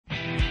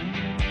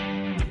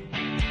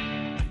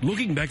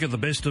Looking back at the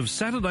best of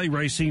Saturday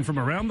racing from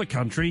around the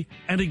country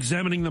and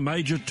examining the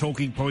major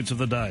talking points of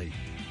the day.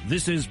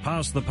 This is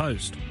Past the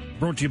Post,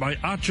 brought to you by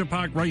Archer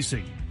Park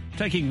Racing,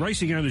 taking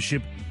racing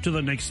ownership to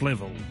the next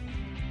level.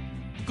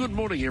 Good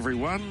morning,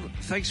 everyone.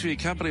 Thanks for your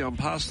company on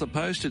Past the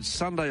Post. It's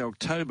Sunday,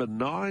 October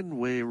 9.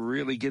 We're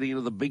really getting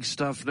into the big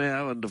stuff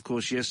now. And, of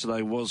course,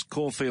 yesterday was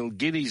Caulfield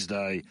Guineas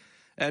Day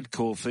at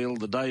Caulfield.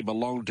 The day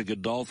belonged to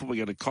Godolphin. We're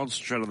going to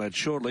concentrate on that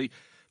shortly.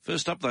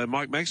 First up, though,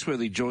 Mike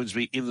Maxworthy joins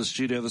me in the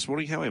studio this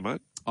morning. How are you,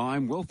 mate?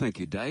 I'm well, thank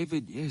you,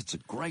 David. Yeah, it's a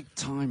great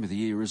time of the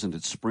year, isn't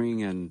it?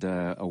 Spring, and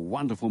a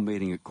wonderful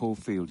meeting at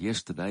Caulfield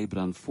yesterday, but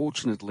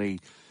unfortunately,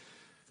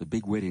 the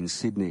big wet in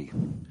Sydney.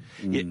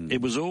 Yeah,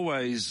 it was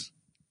always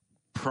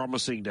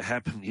promising to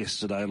happen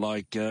yesterday.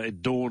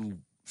 It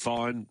dawned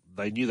fine.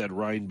 They knew that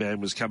rain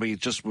ban was coming. It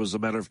just was a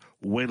matter of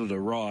when it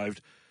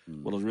arrived.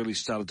 Well, it really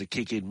started to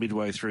kick in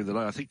midway through the day.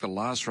 I think the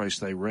last race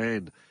they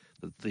ran,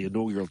 the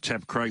inaugural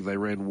Tap Craig, they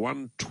ran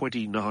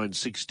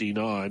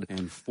 1:29.69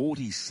 and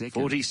 40 seconds.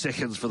 40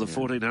 seconds for the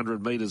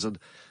 1,400 metres, and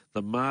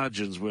the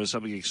margins were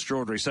something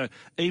extraordinary. So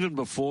even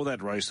before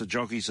that race, the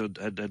jockeys had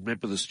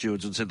met with the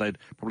stewards and said they'd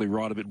probably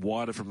ride a bit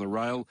wider from the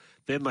rail.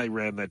 Then they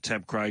ran that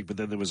Tap Craig, but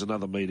then there was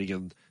another meeting,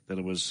 and then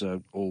it was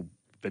all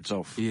bets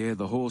off. Yeah,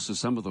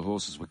 some of the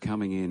horses were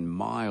coming in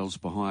miles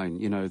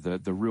behind,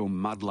 the real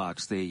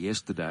mudlarks there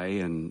yesterday,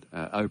 and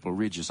Opal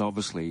Ridge is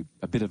obviously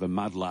a bit of a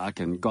mudlark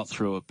and got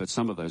through it, but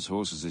some of those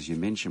horses, as you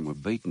mentioned, were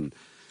beaten.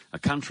 A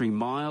Country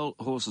Mile,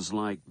 horses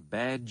like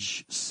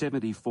Badge,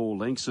 74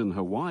 lengths, and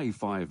Hawaii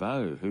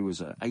 5-0, who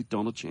was an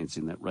 $8 chance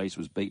in that race,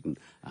 was beaten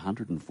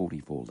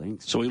 144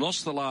 lengths. So he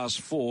lost the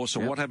last four, so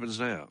What happens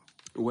now?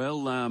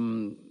 Well,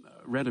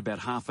 around about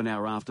half an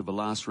hour after the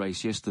last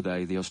race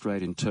yesterday, the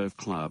Australian Turf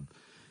Club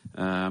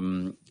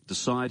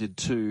decided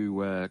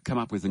to come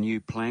up with a new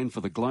plan for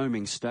the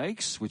Gloaming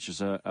Stakes, which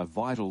is a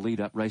vital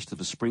lead-up race to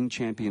the Spring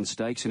Champion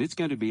Stakes, and it's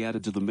going to be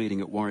added to the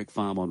meeting at Warwick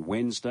Farm on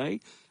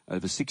Wednesday,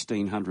 over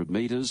 1,600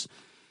 metres.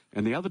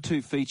 And the other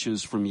two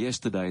features from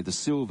yesterday, the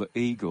Silver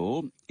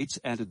Eagle, it's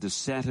added to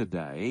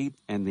Saturday,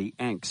 and the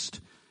Angst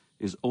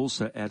is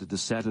also added to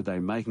Saturday,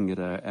 making it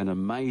an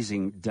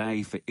amazing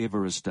day for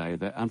Everest Day.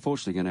 They're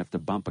unfortunately going to have to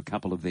bump a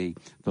couple of the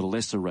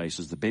lesser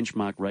races, the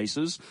benchmark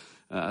races,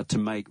 to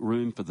make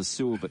room for the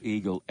Silver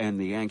Eagle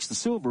and the Angst. The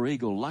Silver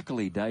Eagle,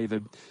 luckily,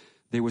 David,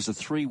 there was a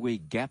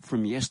 3-week gap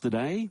from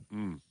yesterday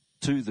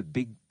to the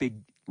big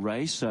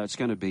race, so it's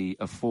going to be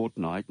a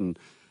fortnight, and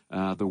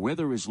the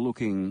weather is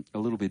looking a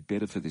little bit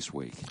better for this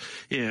week.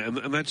 Yeah,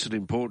 and that's an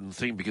important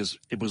thing because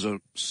it was a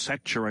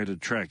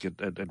saturated track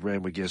at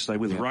Randwick yesterday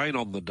with rain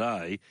on the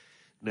day.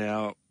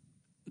 Now,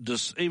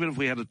 even if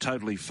we had a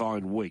totally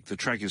fine week, the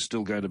track is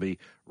still going to be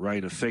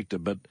rain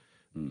affected, but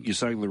you're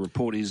saying the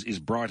report is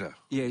brighter.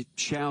 Yeah,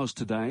 showers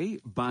today,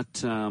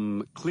 but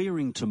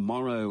clearing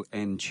tomorrow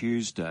and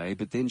Tuesday,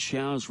 but then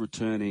showers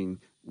returning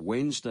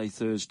Wednesday,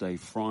 Thursday,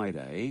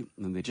 Friday,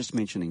 and they're just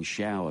mentioning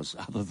showers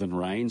other than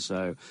rain,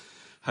 so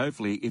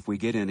hopefully, if we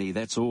get any,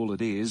 that's all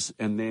it is.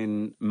 And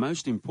then,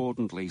 most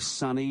importantly,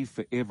 sunny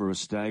for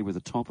Everest Day with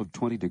a top of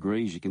 20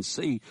 degrees. You can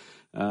see,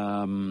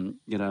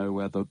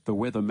 the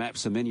weather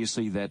maps, and then you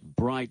see that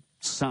bright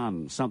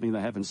sun, something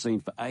they haven't seen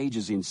for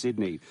ages in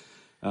Sydney,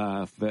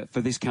 for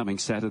this coming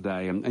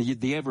Saturday. And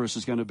the Everest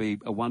is going to be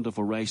a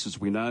wonderful race, as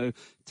we know.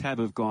 Tab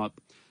have got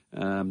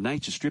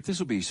Nature Strip. This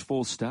will be his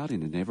fourth start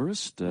in an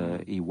Everest.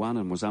 He won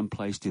and was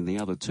unplaced in the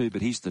other two,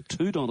 but he's the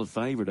 $2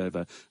 favourite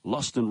over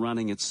Lost and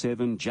Running at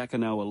 7,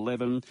 Jacquinot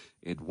 11,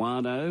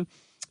 Eduardo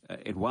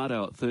at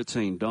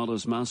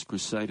 $13, Mask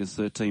Crusader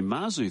 13,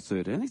 Marzu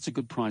 13. I think it's a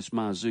good price,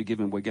 Marzu,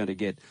 given we're going to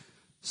get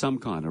some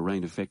kind of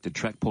rain-affected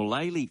track.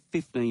 Paulele,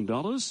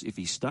 $15 if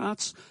he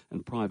starts,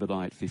 and Private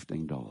Eye at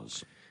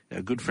 $15.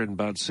 Our good friend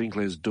Bud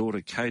Sinclair's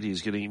daughter Katie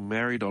is getting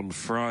married on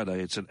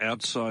Friday. It's an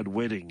outside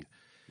wedding.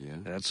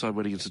 Yeah. Outside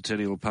wedding at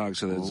Centennial Park,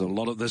 so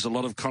there's a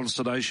lot of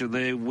consternation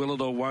there. Will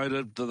it or won't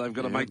it? They've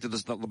got to make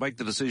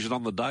the decision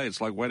on the day.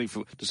 It's like waiting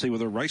to see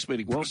whether a race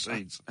meeting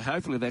proceeds.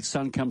 Hopefully that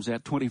sun comes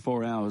out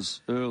 24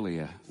 hours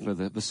earlier for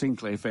the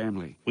Sinclair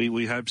family.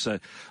 We hope so.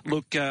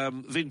 Look,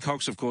 Vin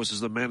Cox, of course,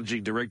 is the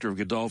managing director of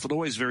Godolphin,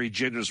 always very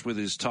generous with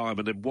his time,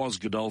 and it was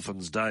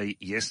Godolphin's day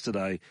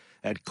yesterday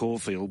at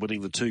Caulfield,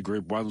 winning the two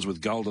Group 1s with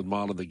Golden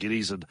Mile and the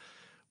Guineas, and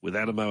with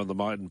Animo and the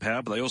Might and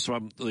Power. But they also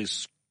won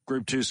this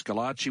Group 2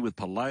 Scalacci with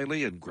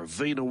Paulele, and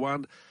Gravina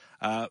won.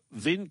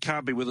 Vin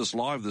can't be with us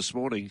live this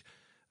morning.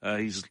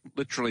 He's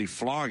literally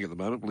flying at the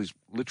moment. Well, he's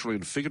literally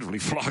and figuratively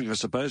flying, I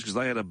suppose, because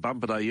they had a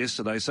bumper day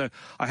yesterday. So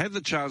I had the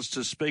chance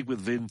to speak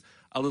with Vin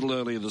a little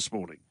earlier this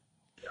morning.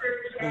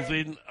 Well,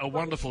 Vin, a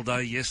wonderful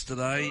day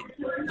yesterday.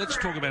 Let's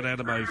talk about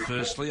Animo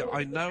firstly.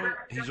 I know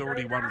he's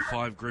already won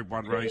 5 Group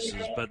 1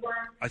 races, but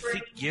I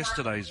think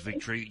yesterday's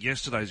victory,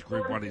 yesterday's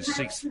Group 1, his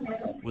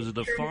 6th, was a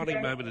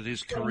defining moment in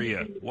his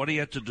career. What he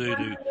had to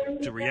do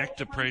to react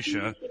to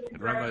pressure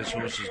and run those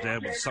horses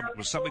down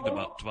was something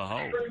to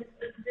behold.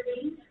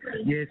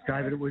 Yes,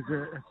 David, it was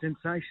a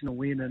sensational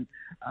win, and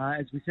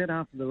as we said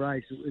after the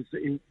race,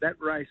 that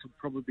race will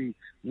probably be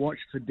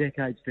watched for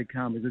decades to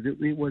come because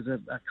it was a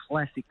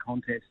classic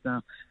contest.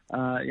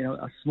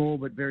 A small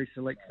but very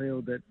select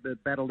field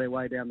that battled their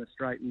way down the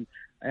straight, and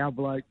our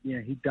bloke,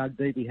 he dug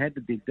deep. He had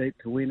to dig deep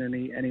to win,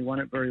 and he won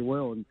it very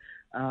well. And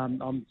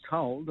I'm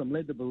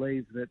led to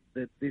believe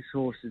that this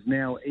horse is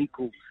now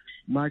equal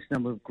most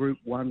number of Group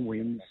 1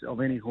 wins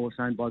of any horse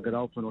owned by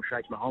Godolphin or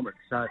Sheikh Mohammed.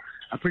 So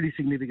a pretty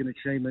significant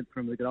achievement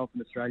from the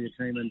Godolphin Australia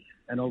team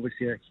and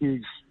obviously a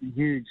huge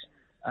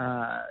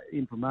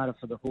imprimatur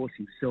for the horse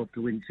himself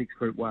to win 6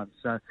 Group 1.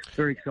 So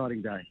very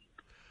exciting day.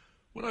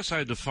 When I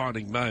say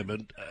defining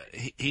moment,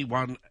 he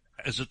won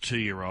as a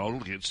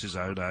 2-year-old against his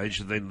own age,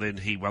 and then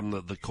he won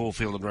the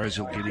Caulfield and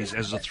Rosehill Guineas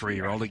as a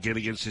 3-year-old, again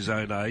against his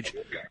own age.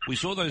 We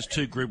saw those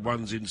 2 Group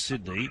 1s in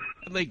Sydney,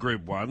 and they're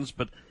Group 1s,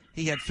 but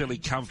he had fairly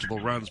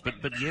comfortable runs.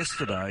 But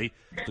yesterday,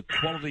 the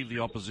quality of the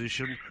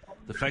opposition,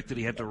 the fact that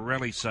he had to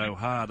rally so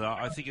hard,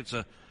 I think it's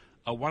a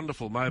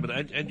wonderful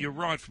moment. And you're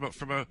right,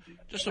 from a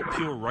just a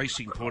pure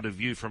racing point of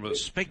view, from a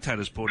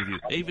spectator's point of view,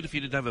 even if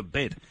you didn't have a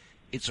bet,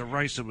 it's a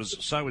race that was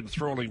so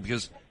enthralling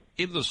because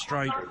in the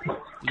straight,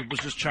 it was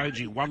just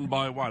changing one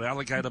by one.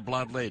 Alligator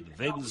Blood led,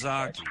 then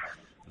Zaki,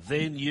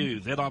 then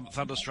you, then I'm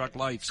Thunderstruck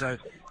Late. So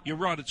you're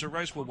right, it's a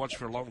race we'll watch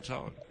for a long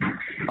time.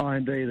 Oh,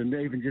 indeed, and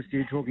even just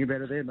you talking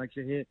about it there makes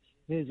your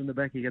hairs on the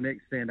back of your neck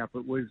stand up.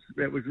 It was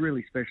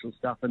really special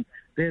stuff, and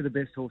they're the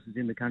best horses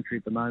in the country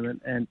at the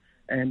moment.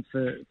 And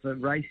for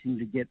racing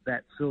to get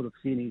that sort of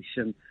finish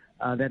and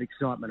that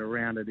excitement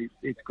around it,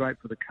 it's great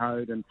for the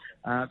code, and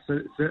so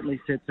it certainly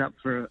sets up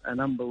for an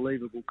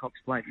unbelievable Cox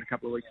Plate in a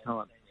couple of weeks'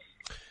 time.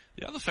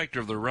 The other factor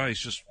of the race,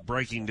 just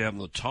breaking down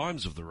the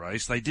times of the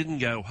race, they didn't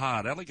go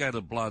hard. Alligator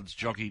Blood's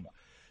jockey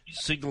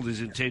signalled his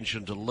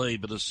intention to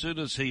lead, but as soon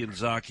as he and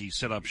Zaki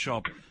set up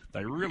shop,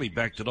 they really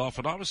backed it off.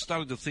 And I was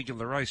starting to think in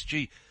the race,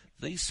 gee,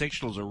 these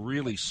sectionals are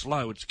really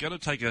slow. It's going to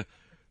take a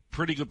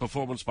pretty good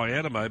performance by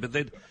Animo. But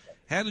then,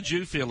 how did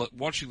you feel at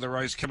watching the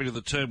race coming to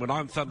the turn when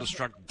I'm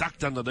Thunderstruck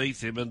ducked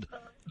underneath him and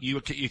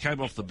you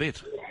came off the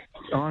bit?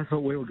 Oh, I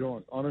thought we were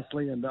gone,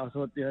 honestly, and I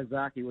thought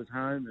Zaki was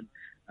home and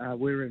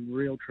we were in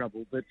real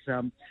trouble. But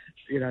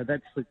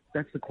that's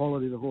the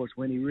quality of the horse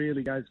when he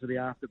really goes for the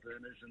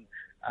afterburners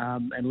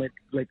and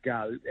let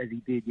go as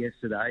he did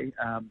yesterday.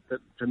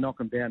 To knock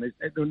him down,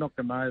 to knock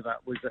them over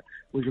was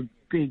a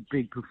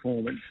big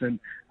performance. And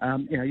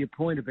your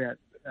point about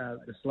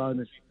the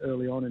slowness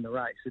early on in the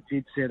race, it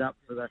did set up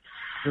for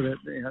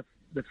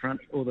the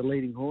front or the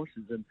leading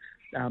horses,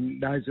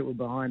 and those that were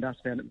behind us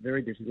found it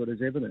very difficult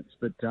as evidence.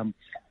 But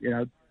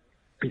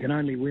he can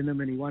only win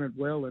them, and he won it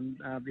well. And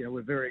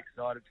we're very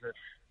excited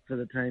for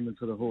the team and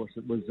for the horse.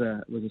 It was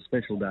a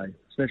special day,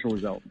 special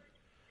result.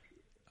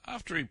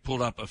 After he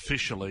pulled up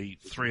officially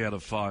 3 out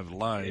of 5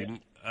 lame,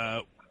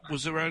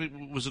 was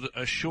it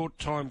a short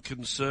time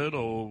concern,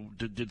 or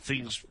did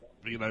things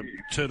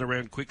turn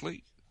around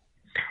quickly?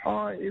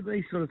 Oh,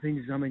 these sort of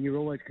things. I mean, you're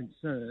always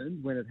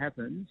concerned when it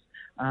happens.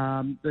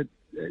 But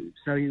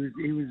so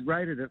he was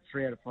rated at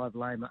 3 out of 5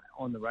 lame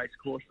on the race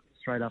course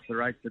straight after the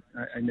race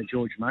in the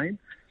George Main.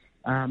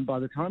 By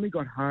the time he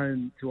got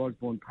home to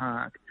Osborne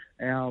Park,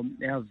 our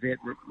vet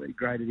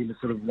graded him a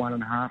sort of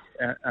 1.5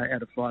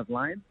 out of 5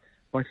 lame.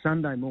 By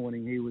Sunday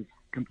morning, he was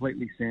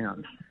completely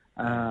sound.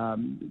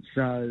 And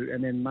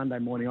then Monday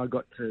morning, I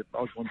got to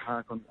Osborne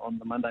Park on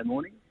the Monday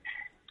morning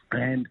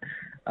and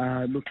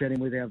looked at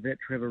him with our vet,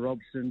 Trevor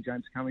Robson.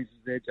 James Cummings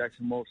was there,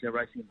 Jason Walsh, our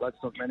racing and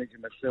bloodstock manager,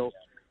 myself,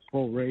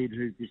 Paul Reed,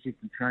 who's the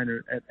assistant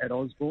trainer at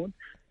Osborne,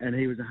 and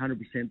he was 100%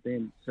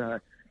 then. So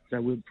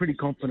we're pretty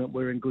confident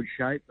we're in good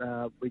shape.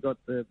 We got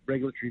the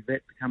regulatory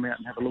vet to come out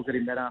and have a look at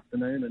him that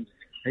afternoon, and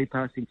he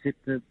passed him fit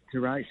to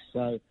race.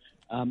 So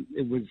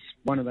it was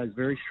one of those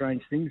very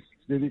strange things.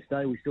 To this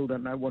day, we still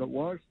don't know what it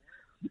was.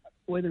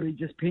 Whether he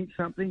just pinched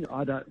something,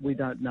 we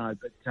don't know.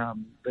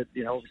 But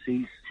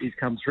obviously he's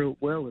come through it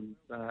well, and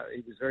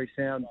he was very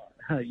sound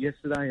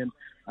yesterday,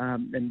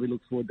 and we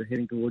look forward to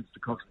heading towards the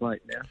Cox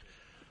Plate now.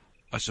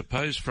 I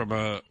suppose from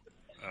a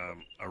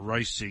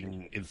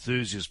racing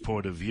enthusiast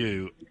point of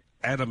view,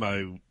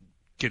 Animo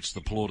gets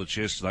the plaudits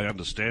yesterday,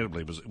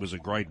 understandably. It was a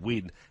great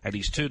win, and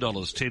he's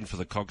 $2.10 for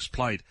the Cox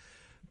Plate.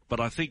 But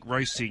I think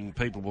racing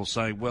people will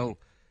say, well,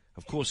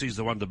 of course he's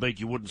the one to beat,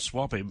 you wouldn't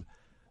swap him.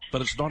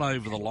 But it's not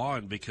over the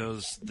line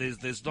because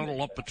there's not a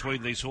lot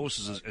between these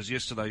horses, as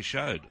yesterday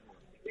showed.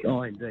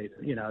 Oh, indeed.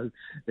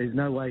 There's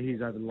no way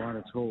he's over the line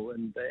at all.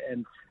 And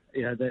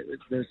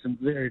there's some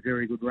very,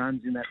 very good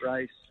runs in that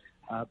race.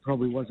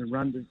 Probably wasn't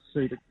run to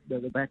suit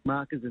the back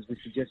markers, as we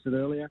suggested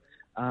earlier.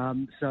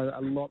 So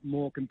a lot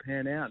more can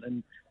pan out.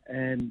 And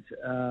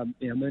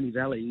Moonee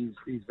Valley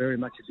is very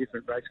much a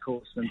different race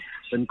course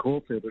than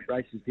Caulfield. It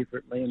races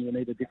differently, and you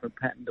need a different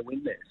pattern to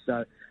win there.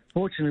 So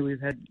fortunately, we've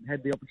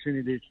had the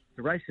opportunity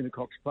to race in the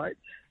Cox Plate,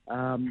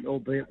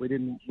 albeit we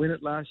didn't win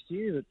it last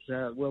year.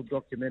 It's well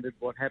documented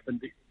what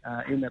happened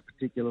in that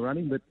particular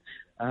running. But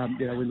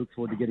we look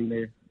forward to getting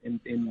there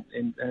in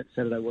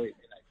Saturday week.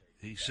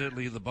 He's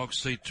certainly in the box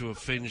seat to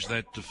avenge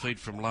that defeat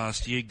from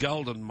last year.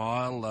 Golden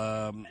Mile,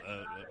 a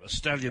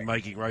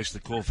stallion-making race, the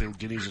Caulfield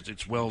Guineas,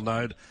 it's well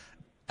known.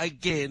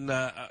 Again,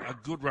 a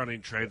good run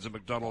in transit.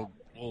 McDonald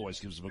always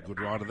gives them a good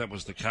ride, and that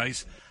was the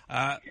case.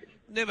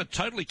 Never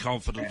totally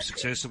confident of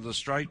success in the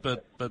straight,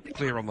 but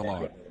clear on the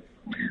line.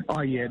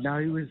 Oh, yeah, no,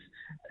 he was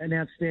an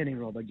outstanding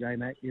rider,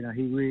 J-Mac. You know,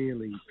 he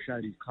really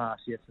showed his class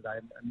yesterday.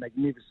 A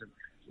magnificent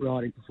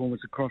riding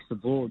performance across the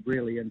board,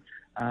 really. And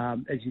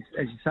as you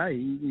say,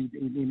 he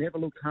never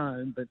looked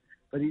home, but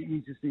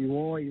he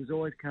was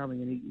always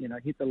coming, and he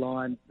hit the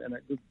line and a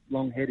good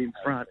long head in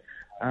front.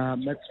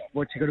 That's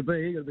what you got to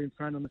be. You got to be in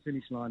front on the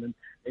finish line. And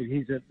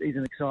he's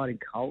an exciting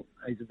colt.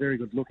 He's a very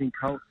good looking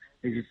colt.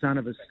 He's a son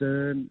of a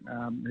Stern,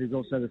 who's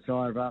also the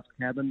sire of Aft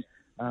Cabin,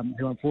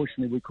 who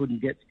unfortunately we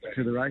couldn't get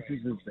to the races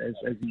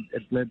as he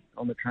had led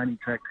on the training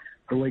track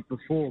the week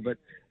before. But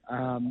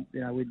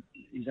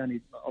he's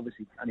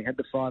obviously only had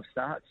the 5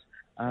 starts.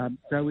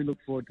 So we look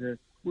forward to.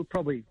 We'll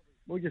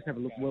just have a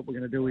look at what we're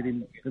going to do with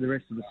him for the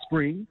rest of the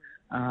spring.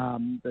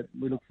 But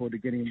we look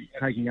forward to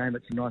taking aim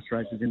at some nice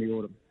races in the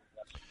autumn.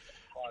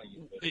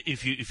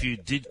 If you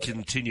did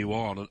continue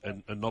on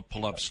and not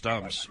pull up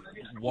stumps,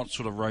 what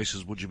sort of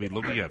races would you be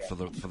looking at for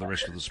the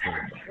rest of the spring?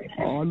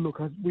 Oh, look,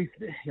 I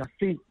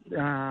think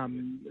a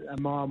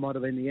mile might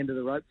have been the end of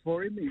the rope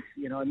for him.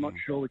 I'm not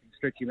sure we can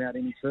stretch him out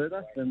any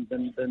further than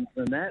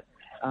that.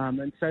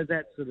 And so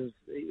that sort of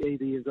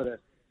either you've got to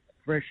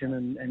freshen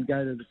and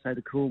go to say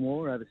the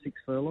Coolmore over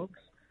 6 furlongs,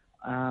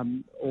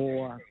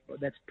 or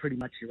that's pretty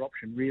much your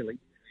option really.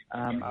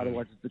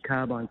 Otherwise, it's the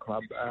Carbine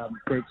Club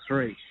Group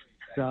 3.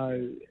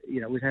 So,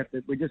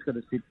 we've just got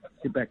to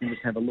sit back and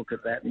just have a look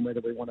at that and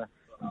whether we want to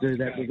do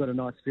that. We've got a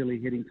nice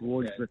filly heading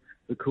towards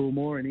the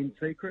Coolmore and In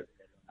Secret.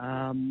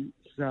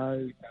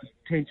 So,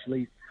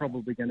 potentially,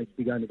 probably going to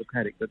be going to the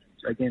paddock. But,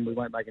 again, we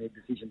won't make any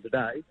decision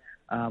today.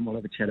 We'll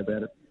have a chat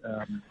about it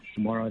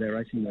tomorrow at our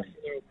racing day.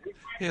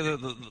 Yeah,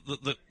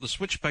 the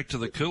switch back to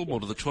the Coolmore,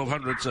 to the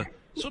 1200, it's a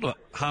sort of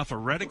half a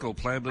radical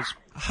plan, but it's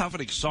half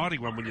an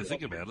exciting one when you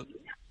think about it.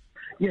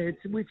 Yeah,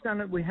 we've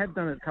done it. We have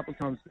done it a couple of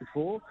times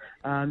before,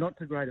 not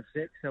to great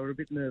effect. So we're a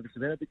bit nervous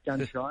about it, a bit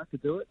gun shy to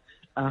do it.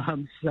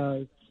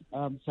 So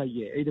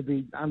yeah, it'll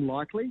be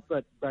unlikely,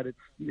 but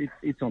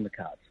it's on the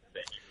cards.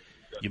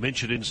 You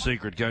mentioned In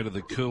Secret go to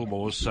the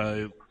Coolmore,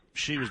 so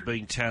she was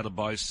being touted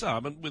by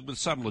some, and with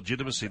some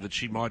legitimacy, that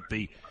she might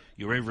be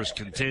your Everest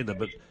contender.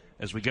 But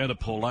as we go to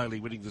Paul Ailey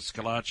winning the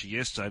Scalacci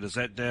yesterday, does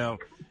that now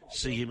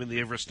see him in the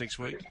Everest next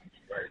week?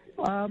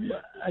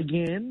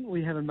 Again,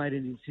 we haven't made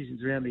any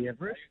decisions around the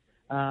Everest.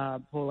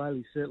 Paul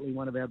Ailey's certainly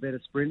one of our better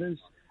sprinters.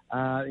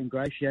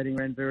 Ingratiating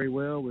ran very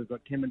well. We've got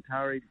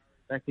Kementari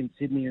back in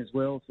Sydney as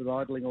well, sort of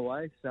idling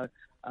away. So,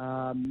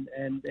 and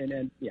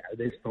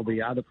there's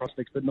probably other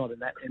prospects, but not in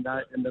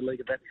the league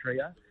of that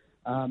trio.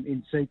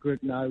 In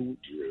Secret, no,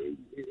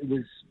 it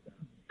was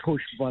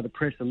pushed by the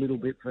press a little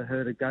bit for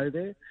her to go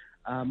there.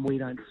 We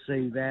don't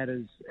see that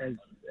as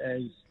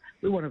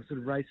we want to sort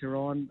of race her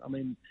on. I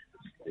mean,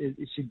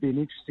 it should be an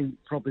interesting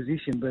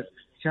proposition, but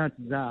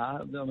chances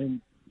are, I mean,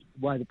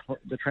 the way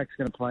the track's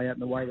going to play out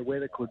and the way the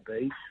weather could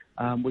be,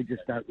 we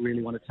just don't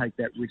really want to take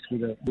that risk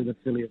with a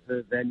filly of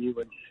her value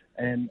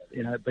and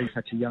being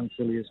such a young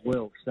filly as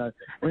well. So,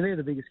 I mean, they're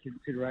the biggest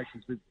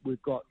considerations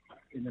we've got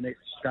in the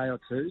next day or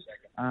two,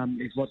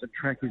 is what the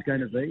track is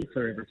going to be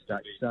for Everest Day.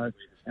 So,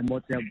 and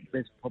what's our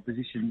best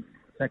proposition,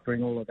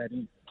 factoring all of that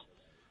in.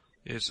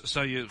 Yes.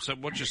 So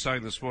what you're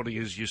saying this morning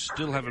is you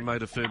still haven't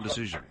made a firm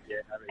decision.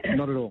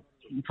 Not at all.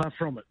 Far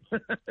from it.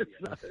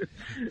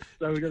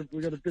 so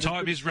we've got a bit.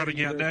 Time is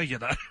running out now, you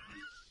know.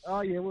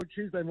 Oh yeah, well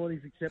Tuesday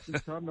morning's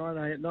acceptance time, 9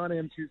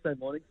 a.m. Tuesday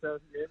morning. So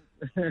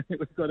yeah,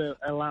 we've got our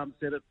alarm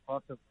set at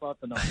 5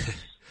 to 9.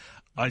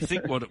 I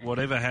think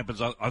whatever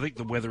happens, I think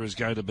the weather is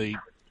going to be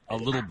a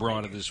little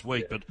brighter this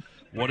week, but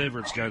whatever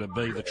it's going to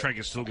be, the track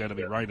is still going to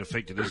be rain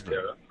affected, isn't it?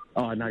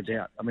 Oh, no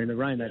doubt. I mean, the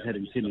rain they've had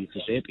in Sydney is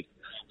just epic.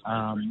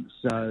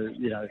 So,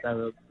 they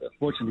were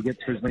fortunate to get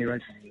through as many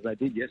races as they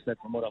did yesterday,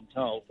 from what I'm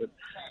told. But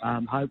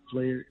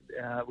hopefully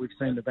we've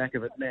seen the back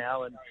of it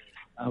now, and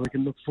we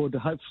can look forward to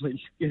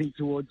hopefully getting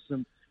towards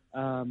some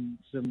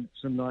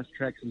nice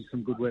tracks and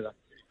some good weather.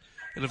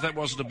 And if that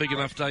wasn't a big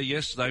enough day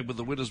yesterday with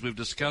the winners we've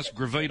discussed,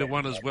 Gravina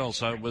won as well,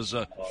 so it was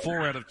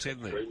 4 out of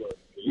 10 there.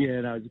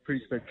 Yeah, no, it was a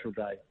pretty special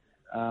day.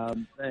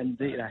 And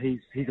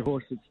he's a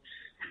horse that's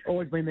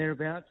always been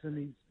thereabouts,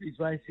 and he's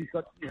raced. He's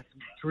got some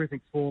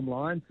terrific form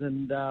lines,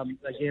 and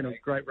again, it was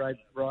a great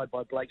ride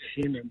by Blake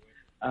Shin,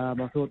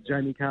 and I thought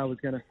Jamie Carr was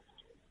going to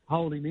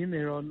hold him in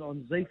there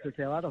on Zephyrus,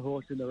 our other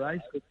horse in the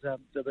race, but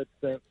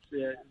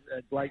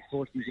Blake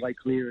forced his way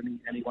clear, and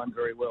he won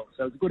very well.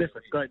 So it was a good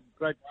effort.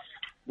 Great.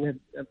 We had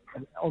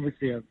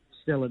obviously a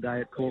stellar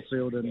day at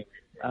Caulfield, and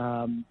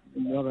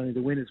not only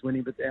the winners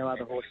winning, but our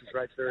other horses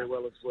raced very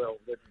well as well.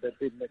 That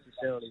didn't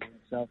necessarily win.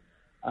 So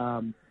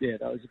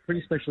that was a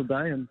pretty special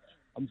day, and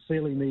I'm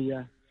feeling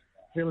the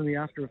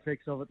after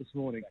effects of it this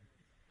morning.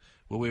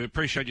 Well, we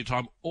appreciate your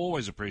time,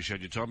 always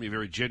appreciate your time. You're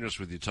very generous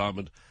with your time,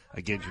 and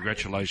again,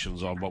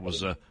 congratulations on what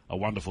was a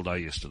wonderful day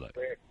yesterday.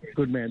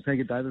 Good man. Thank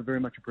you, David. Very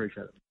much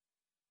appreciate it.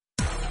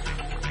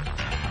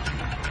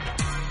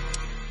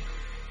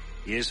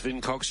 Yes,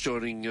 Vin Cox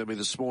joining me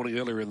this morning,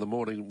 earlier in the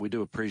morning. We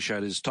do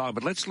appreciate his time.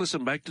 But let's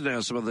listen back to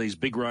now some of these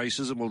big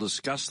races, and we'll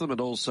discuss them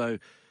and also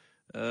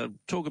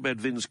talk about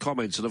Vin's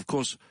comments. And, of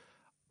course,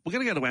 we're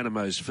going to go to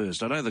Anamoe's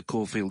first. I know the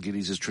Caulfield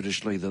Guineas is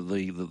traditionally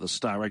the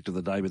star act of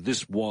the day, but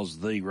this was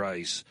the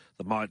race,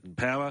 the Might and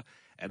Power,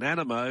 and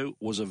Anamoe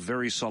was a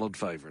very solid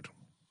favourite.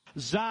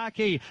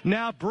 Zaki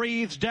now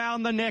breathes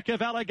down the neck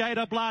of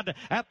Alligator Blood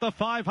at the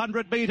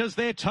 500 metres.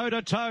 They're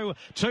toe-to-toe.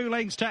 2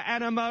 lengths to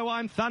Anamoe.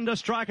 I'm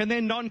Thunderstruck, and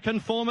then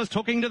Nonconformist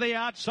hooking to the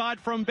outside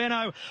from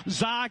Benno.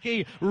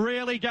 Zaki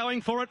really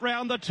going for it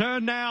round the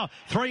turn now.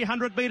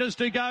 300 metres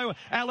to go.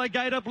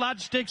 Alligator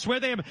Blood sticks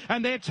with him,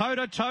 and they're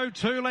toe-to-toe.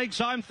 2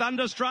 lengths. I'm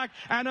Thunderstruck.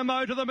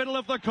 Anamoe to the middle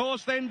of the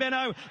course, then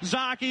Benno.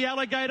 Zaki,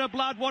 Alligator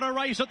Blood. What a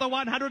race at the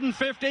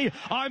 150.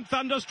 I'm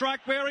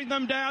Thunderstruck wearing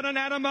them down, and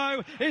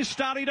Anamoe is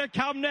starting to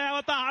come now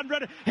at the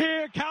 100.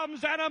 Here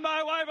comes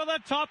Anamoe over the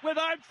top with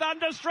I'm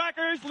Thunderstruck,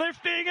 who's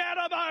lifting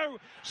Anamoe.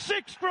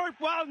 6 Group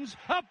 1s,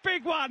 a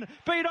big one.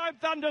 Beat I'm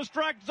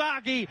Thunderstruck.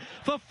 Zaki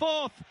for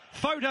 4th.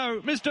 Photo,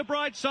 Mr.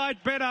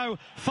 Brightside Benno,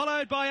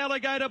 followed by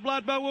Alligator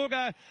Blood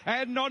Mawuga,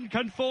 and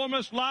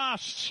Nonconformist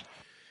last.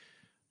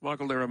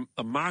 Michael, there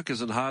are markers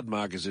and hard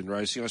markers in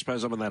racing. I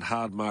suppose I'm in that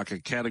hard marker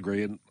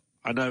category, and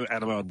I know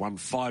Anamoe had won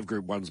 5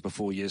 Group 1s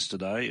before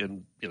yesterday,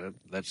 and, you know,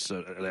 that's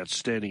an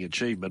outstanding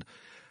achievement.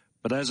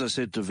 But as I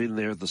said to Vin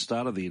there at the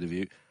start of the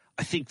interview,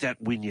 I think that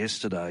win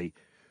yesterday,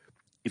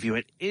 if you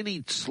had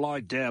any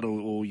slight doubt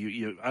or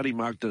you only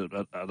marked it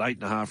an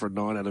 8.5 or a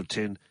 9 out of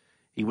 10,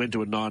 he went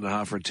to a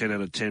 9.5 or a 10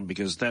 out of 10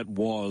 because that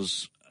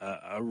was,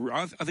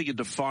 I think, a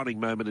defining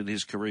moment in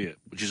his career,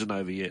 which isn't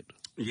over yet.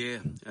 Yeah,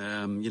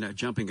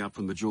 jumping up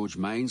from the George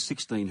Main,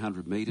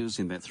 1,600 metres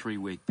in that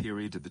 3-week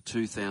period to the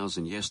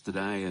 2,000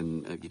 yesterday,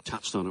 and you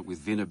touched on it with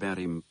Vin about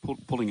him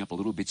pulling up a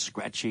little bit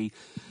scratchy.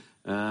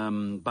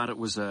 But it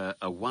was a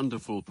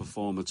wonderful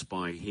performance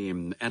by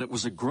him, and it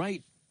was a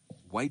great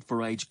weight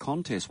for age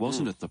contest,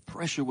 wasn't it? The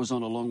pressure was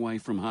on a long way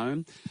from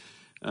home.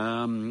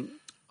 I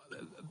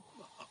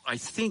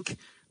think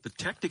the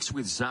tactics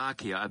with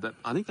Zaki, I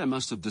think they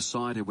must have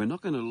decided we're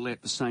not going to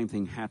let the same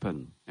thing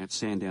happen at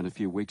Sandown a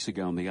few weeks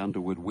ago in the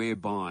Underwood,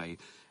 whereby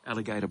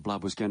Alligator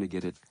Blood was going to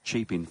get it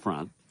cheap in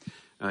front.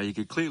 You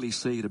could clearly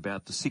see at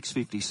about the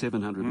 650,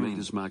 700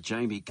 metres mark,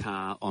 Jamie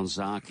Carr on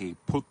Zaki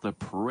put the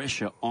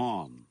pressure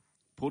on.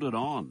 Put it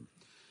on.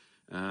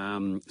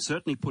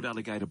 Certainly put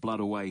Alligator Blood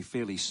away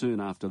fairly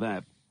soon after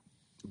that.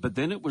 But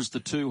then it was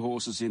the 2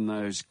 horses in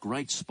those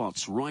great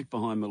spots right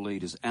behind the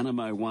leaders.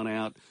 Anamoe won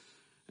out,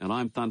 and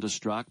I'm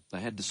Thunderstruck.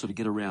 They had to sort of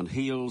get around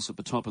heels at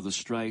the top of the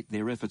straight.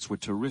 Their efforts were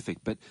terrific.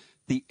 But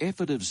the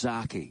effort of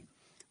Zaki,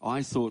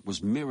 I thought,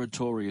 was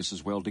meritorious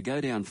as well, to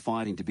go down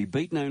fighting, to be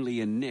beaten only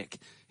in neck.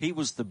 He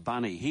was the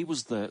bunny. He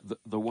was the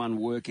one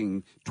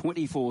working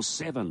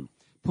 24/7.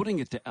 Putting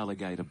it to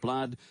Alligator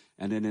Blood,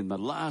 and then in the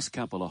last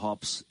couple of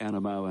hops,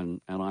 Anamoe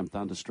and I'm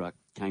Thunderstruck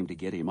came to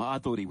get him. I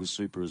thought he was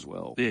super as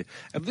well. Yeah,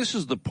 and this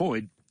is the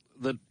point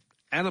that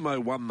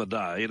Anamoe won the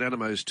day, and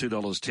Anamoe's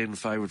 $2.10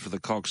 favourite for the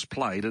Cox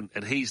Plate, and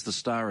he's the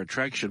star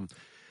attraction.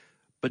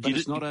 But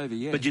it's not over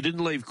yet. But you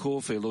didn't leave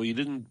Caulfield, or you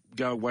didn't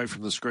go away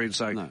from the screen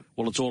saying, no,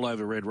 well, it's all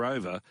over Red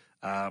Rover,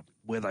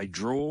 where they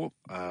draw,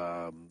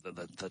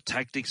 the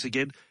tactics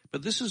again.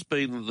 But this has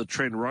been the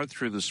trend right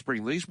through the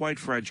spring. These weight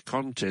for age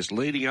contests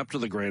leading up to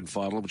the grand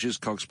final, which is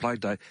Cox Plate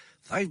Day,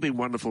 they've been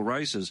wonderful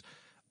races.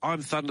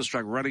 I'm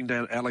Thunderstruck running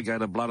down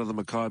Alligator Blood of the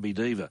Makybe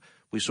Diva.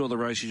 We saw the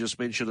race you just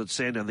mentioned at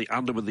Sandown, the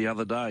Underwood the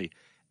other day,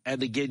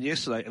 and again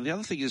yesterday. And the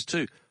other thing is,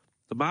 too,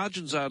 the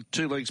margins are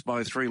 2 lengths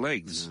by 3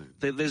 lengths.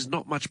 No. There's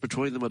not much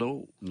between them at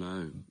all.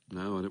 No,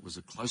 and it was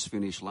a close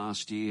finish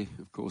last year.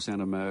 Of course,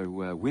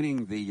 Anamoe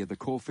winning the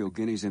Caulfield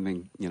Guineas and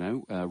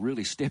then,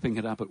 really stepping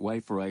it up at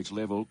weight for age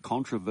level,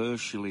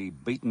 controversially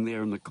beaten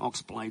there in the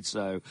Cox Plate.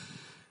 So,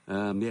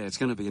 it's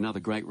going to be another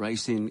great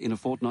race in a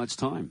fortnight's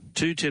time.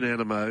 210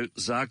 Anamoe,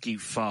 Zaki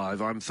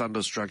 5, I'm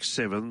Thunderstruck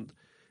 7.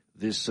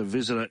 This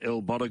visitor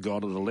El Bodegon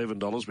at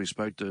 $11. We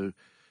spoke to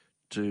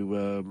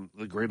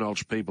the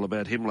Greenwich people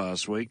about him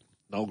last week.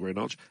 Noel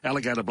Greenwich.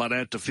 Alligator Blood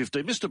out to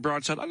 15. Mr.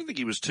 Brightside, I don't think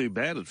he was too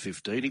bad at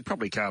 15. He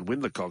probably can't win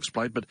the Cox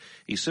Plate, but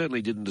he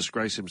certainly didn't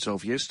disgrace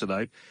himself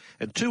yesterday.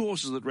 And 2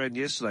 horses that ran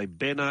yesterday,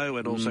 Benno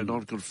and also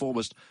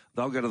Nonconformist,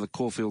 they'll go to the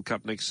Caulfield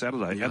Cup next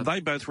Saturday. Yeah. And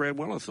they both ran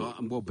well, I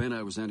thought. Well,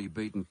 Benno was only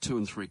beaten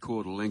 2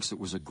 3/4 lengths. It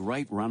was a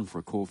great run for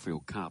a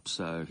Caulfield Cup,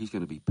 so he's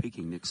going to be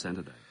peaking next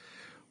Saturday.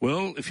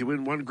 Well, if you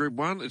win one Group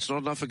 1, it's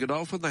not enough for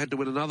Godolphin. They had to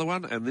win another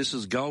one, and this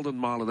is Golden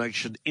Mile in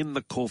action in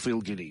the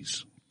Caulfield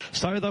Guineas.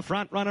 So the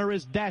front runner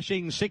is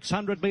dashing,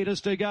 600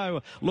 metres to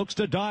go. Looks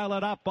to dial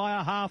it up by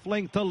a half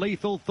length to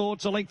Lethal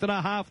Thoughts, a length and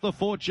a half the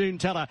Fortune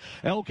Teller.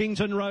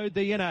 Elkington Road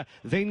the inner.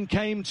 Then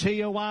came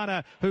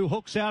Tijuana, who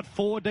hooks out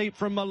 4 deep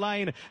from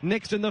Mullane.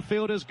 Next in the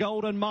field is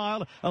Golden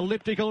Mile.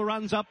 Elliptical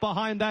runs up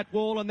behind that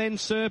wall, and then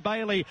Sir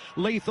Bailey.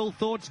 Lethal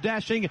Thoughts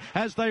dashing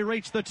as they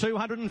reach the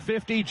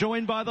 250,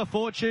 joined by the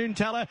Fortune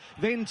Teller.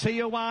 Then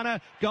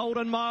Tijuana.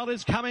 Golden Mile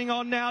is coming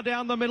on now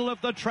down the middle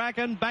of the track,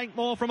 and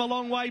Bankmore from a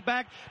long way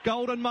back.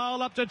 Golden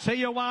Mile up to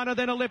Tijuana,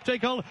 then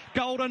Elliptical.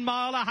 Golden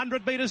Mile,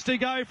 100 metres to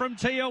go from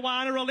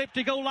Tijuana.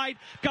 Elliptical late.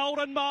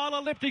 Golden Mile,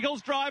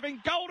 Elliptical's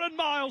driving. Golden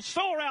Mile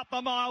saw out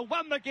the mile,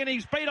 won the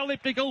Guineas, beat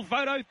Elliptical.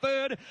 Photo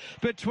third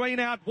between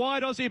out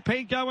wide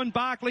Ozzypenko and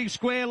Barclay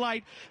Square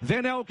late.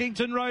 Then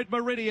Elkington Road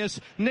Meridius.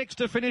 Next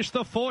to finish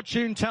the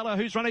Fortune Teller,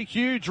 who's run a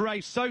huge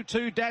race. So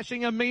too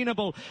Dashing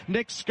Amenable.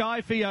 Next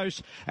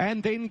Skyfios.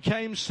 And then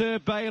came Sir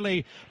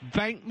Bailey.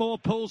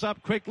 Bankmore pulls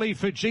up quickly.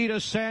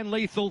 Fujita, San,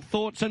 Lethal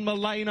Thoughts and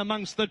Mullane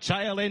amongst the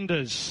tail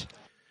enders.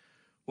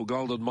 Well,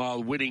 Golden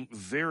Mile winning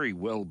very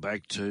well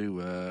back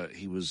to,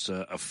 he was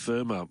a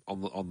firmer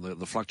on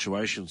the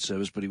fluctuation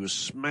service, but he was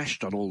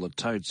smashed on all the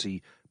totes.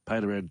 He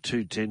paid around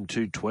 210,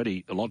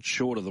 220, a lot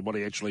shorter than what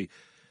he actually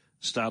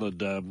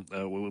started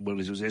when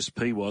his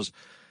SP was.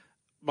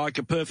 Mike,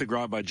 a perfect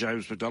ride by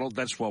James McDonald.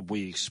 That's what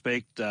we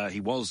expect.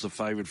 He was the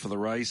favourite for the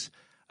race.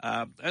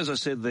 As I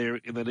said there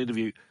in that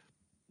interview,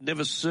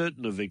 never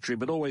certain of victory,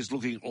 but always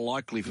looking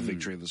likely for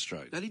victory in the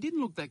straight. But he didn't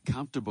look that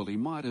comfortable. He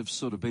might have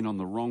sort of been on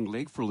the wrong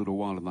leg for a little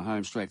while in the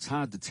home straight. It's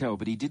hard to tell,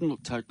 but he didn't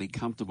look totally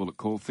comfortable at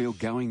Caulfield,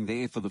 going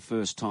there for the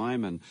first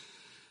time. And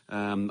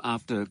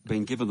after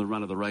being given the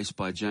run of the race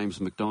by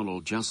James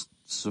McDonald, just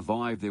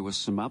survived. There were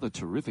some other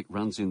terrific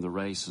runs in the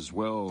race as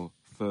well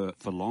for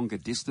longer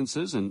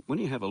distances. And when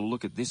you have a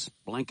look at this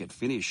blanket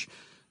finish,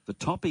 the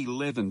top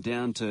 11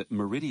 down to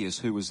Meridius,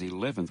 who was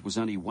 11th, was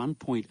only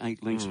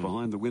 1.8 lengths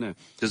behind the winner.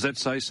 Does that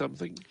say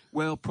something?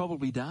 Well,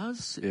 probably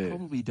does. Yeah. It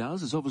probably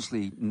does. There's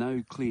obviously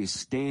no clear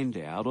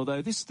standout,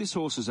 although this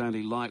horse is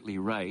only lightly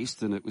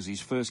raced, and it was his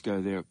first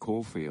go there at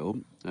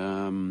Caulfield.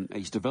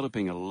 He's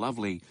developing a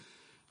lovely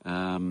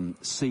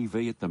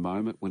CV at the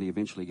moment when he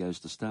eventually goes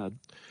to stud.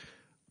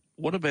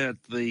 What about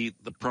the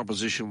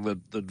proposition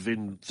that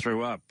Vin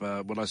threw up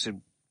when I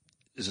said,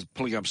 is it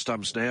pulling up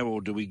stumps now,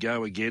 or do we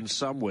go again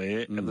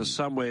somewhere? And the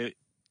somewhere,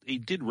 he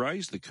did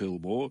raise the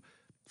Coolmore,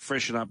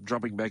 freshen up,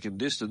 dropping back in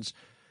distance.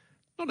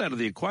 Not out of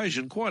the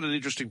equation, quite an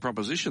interesting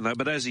proposition, though.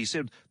 But as he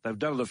said, they've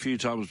done it a few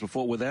times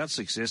before without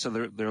success, so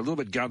they're a little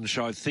bit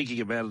gun-shy thinking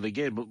about it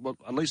again. But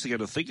at least they're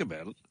going to think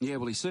about it. Yeah,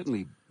 well, he's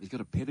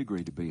got a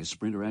pedigree to be a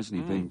sprinter,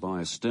 hasn't he, being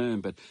by a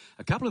Stern. But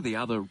a couple of the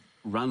other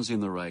runs in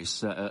the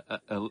race,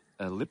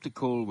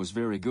 Elliptical was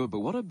very good. But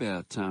what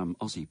about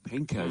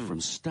Ozzypenko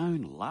from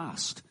Stone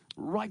last?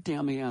 Right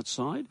down the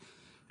outside.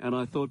 And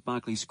I thought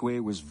Barclay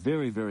Square was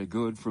very, very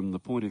good from the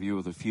point of view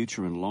of the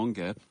future and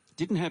longer.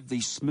 Didn't have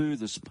the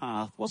smoothest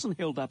path, wasn't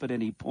held up at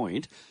any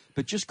point,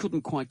 but just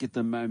couldn't quite get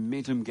the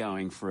momentum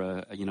going for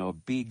a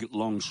big,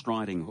 long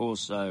striding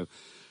horse. So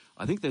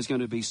I think there's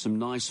going to be some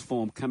nice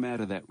form come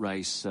out of that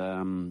race,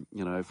 from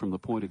the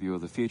point of view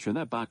of the future. And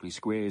that Barclay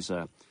Square is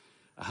a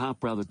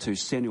half-brother to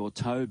Senor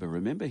Toba.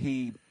 Remember,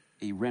 he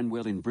ran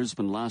well in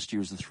Brisbane last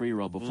year as a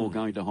 3-year-old before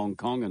going to Hong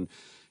Kong, and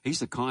he's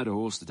the kind of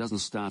horse that doesn't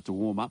start to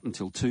warm up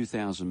until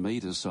 2,000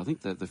 metres, so I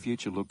think that the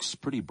future looks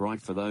pretty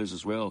bright for those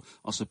as well,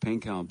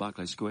 Ozzypenko and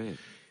Barclay Square.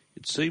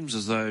 It seems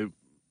as though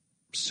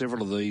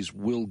several of these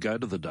will go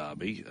to the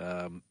Derby.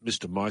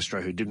 Mr.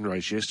 Maestro, who didn't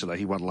race yesterday,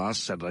 he won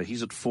last Saturday.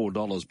 He's at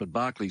 $4, but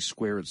Barclay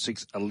Square at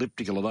 6,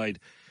 Elliptical at 8,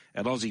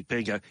 and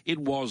Ozzypenko. It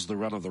was the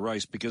run of the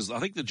race because I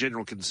think the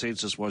general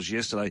consensus was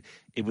yesterday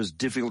it was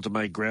difficult to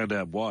make ground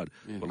out wide.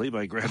 Yeah. Well, he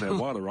made ground out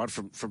wide, all right,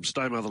 from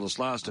Stone Motherless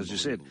last, as you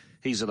said.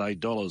 He's at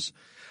 $8.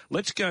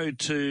 Let's go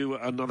to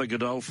another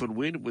Godolphin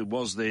win. It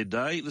was their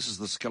day. This is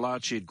the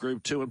Scalacci at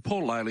Group 2, and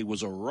Paul Laley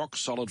was a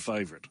rock-solid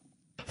favourite.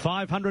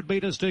 500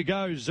 metres to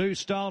go. Zoo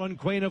Style and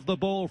Queen of the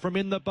Ball from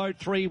in the boat,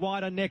 3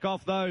 wide, a neck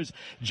off those.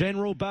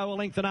 General Bow a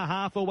length and a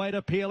half away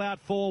to peel out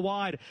 4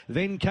 wide.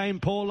 Then came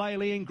Paul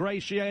Laley,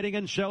 Ingratiating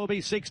and Shelby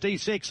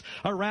 66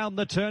 around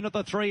the turn at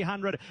the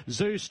 300.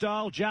 Zoo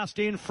Style just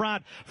in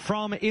front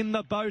from in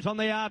the boat on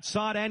the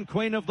outside, and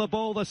Queen of the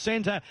Ball the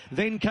centre.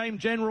 Then came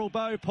General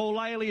Bow. Paul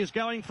Laley is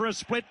going for a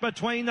split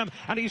between them,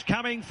 and he's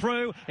coming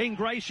through.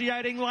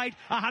 Ingratiating late,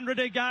 100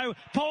 to go.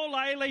 Paul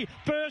Laley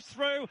bursts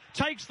through,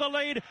 takes the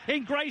lead.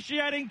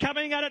 Ingratiating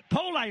coming at it.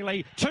 Paul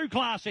Laley, too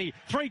classy.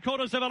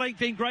 3/4 of a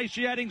length.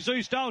 Ingratiating,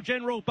 Zoo Style,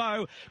 General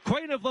Bow.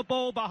 Queen of the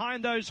Ball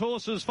behind those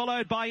horses,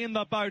 followed by In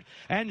the Boat.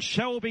 And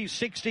Shelby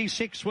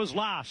 66 was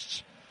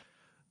last.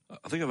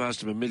 I think I've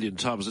asked him a million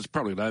times. It's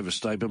probably an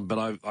overstatement,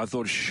 but I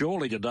thought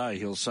surely today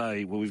he'll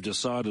say, well, we've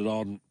decided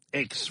on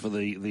X for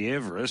the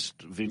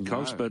Everest, Vin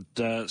Cox,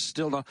 but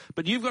still not.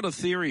 But you've got a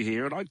theory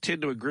here, and I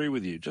tend to agree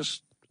with you.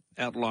 Just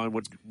outline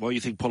why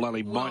you think Paul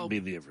Laley might be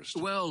in the Everest.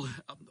 Well,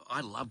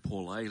 I love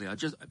Paul Laley. I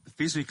just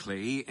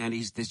physically, and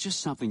there's just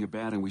something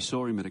about him. We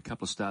saw him at a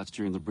couple of starts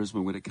during the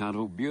Brisbane Winter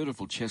Carnival.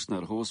 Beautiful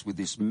chestnut horse with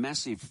this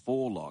massive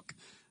forelock.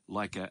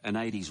 like an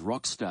 80s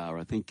rock star.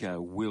 I think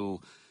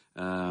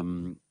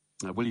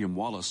William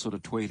Wallace sort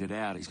of tweeted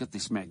out, he's got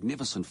this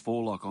magnificent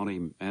forelock on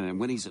him, and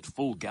when he's at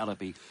full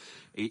gallop, he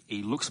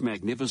looks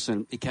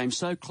magnificent. He came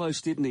so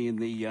close, didn't he, in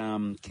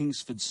the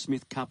Kingsford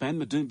Smith Cup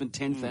and Madoomben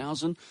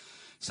 10,000.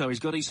 So he's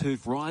got his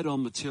hoof right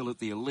on the till at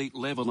the elite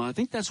level, and I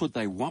think that's what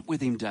they want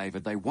with him,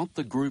 David. They want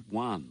the Group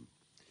 1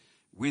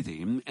 with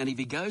him, and if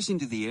he goes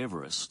into the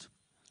Everest,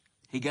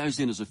 he goes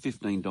in as a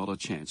 $15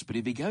 chance. But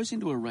if he goes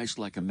into a race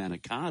like a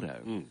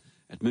Manikato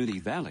at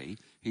Moonee Valley,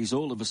 he's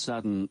all of a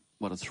sudden,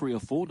 a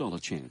 $3 or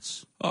 $4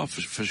 chance? Oh,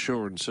 for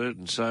sure and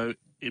certain. So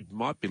it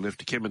might be left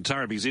to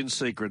Kementara because in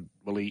secret,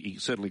 well, he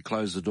certainly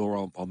closed the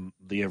door on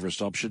the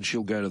Everest option.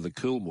 She'll go to the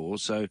Coolmore,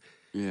 so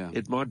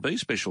it might be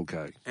Special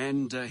K.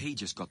 And he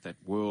just got that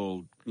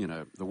the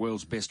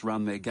world's best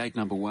run there. Gate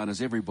number 1,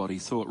 as everybody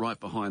thought, right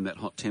behind that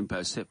hot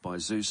tempo set by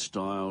Zeus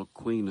Style,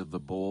 Queen of the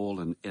Ball,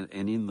 and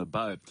in the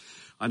boat.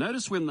 I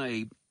noticed when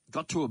they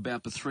got to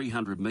about the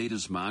 300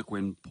 metres mark,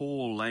 when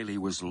Paul Laley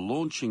was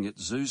launching at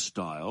Zeus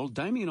Style,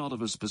 Damien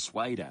Oliver's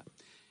Persuader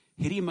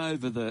hit him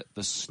over the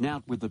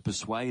snout with the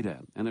Persuader,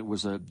 and it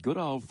was a good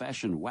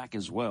old-fashioned whack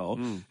as well.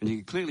 And you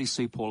can clearly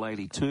see Paul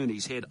Laley turn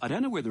his head. I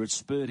don't know whether it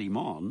spurred him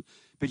on,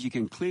 but you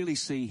can clearly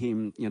see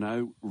him,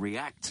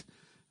 react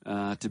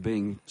to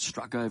being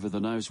struck over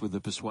the nose with the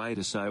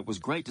Persuader. So it was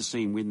great to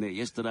see him win there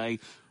yesterday.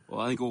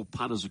 Well, I think all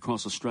punters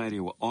across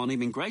Australia were on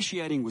him.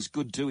 Ingratiating was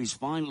good too. He's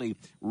finally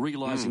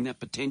realising that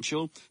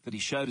potential that he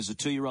showed as a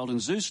 2-year-old.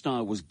 And Zeus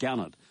Style was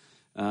gunnered.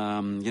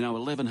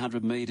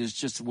 1,100 metres,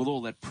 just with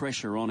all that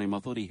pressure on him, I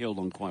thought he held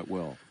on quite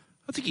well.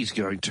 I think he's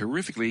going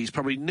terrifically. He's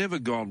probably never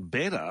gone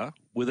better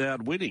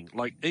without winning.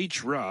 Like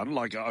each run,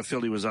 I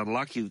felt he was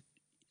unlucky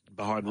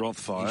behind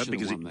Rothfire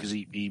because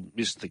he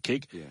missed the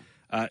kick.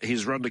 Yeah.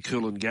 His run to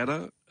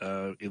Coolangatta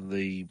in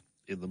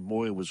the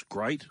Moir was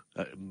great.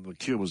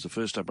 McEwen was the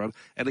first up run.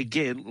 And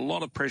again, a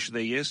lot of pressure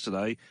there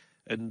yesterday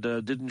and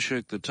didn't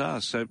shirk the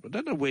task. So I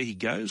don't know where he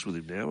goes with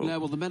him now. No,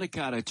 well, the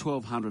Manikato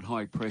 1,200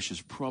 high pressure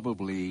is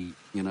probably,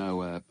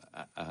 a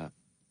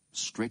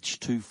stretch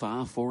too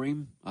far for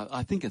him.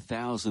 I think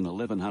 1,000,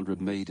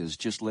 1,100 metres,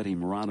 just let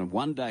him run. And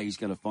one day he's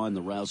going to find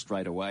the rail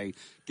straight away,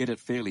 get it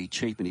fairly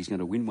cheap, and he's going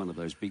to win one of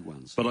those big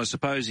ones. But I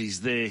suppose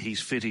he's there,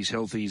 he's fit, he's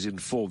healthy, he's in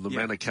form. The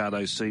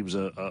Manikato seems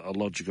a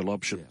logical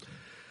option. Yeah.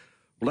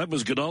 Well, that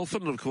was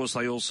Godolphin, and of course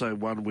they also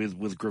won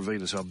with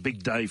Gravina, so a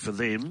big day for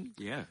them.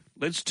 Yeah.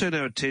 Let's turn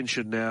our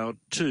attention now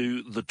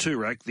to the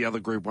Toorak, the other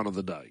Group 1 of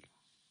the day.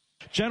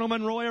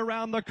 Gentleman Roy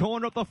around the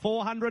corner at the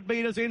 400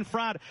 metres in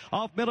front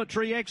of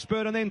Military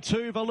Expert, and then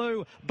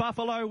Tuvalu,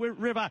 Buffalo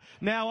River.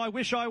 Now I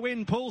Wish I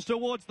Win pulls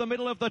towards the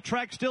middle of the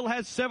track, still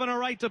has 7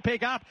 or 8 to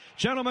pick up.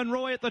 Gentleman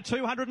Roy at the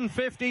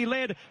 250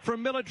 led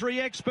from Military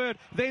Expert,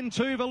 then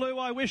Tuvalu,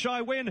 I Wish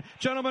I Win.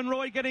 Gentleman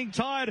Roy getting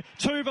tired.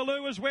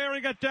 Tuvalu is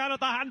wearing it down at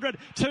the 100.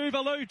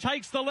 Tuvalu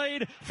takes the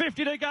lead.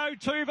 50 to go.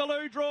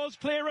 Tuvalu draws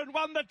clear and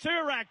won the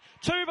Toorak.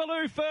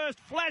 Tuvalu first,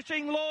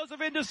 flashing Laws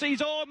of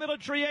Indices, or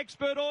Military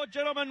Expert, or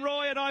Gentleman Roy,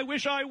 and I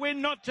Wish I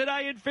Win not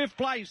today in 5th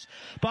place.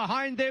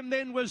 Behind them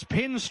then was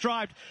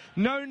Pinstriped,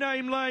 No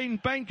Name Lane,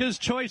 Banker's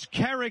Choice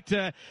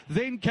Character.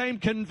 Then came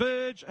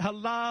Converge,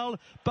 Halal,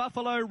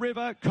 Buffalo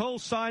River, Call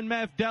Sign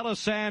Mav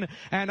Dalasan,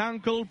 and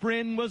Uncle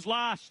Bryn was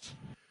last.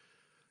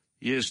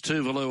 Yes,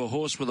 Tuvalu, a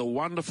horse with a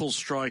wonderful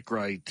strike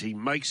rate. He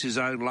makes his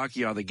own luck.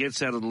 He either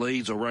gets out and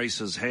leads or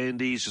races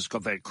handy. He's just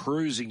got that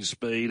cruising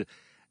speed,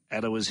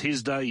 and it was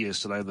his day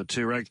yesterday in the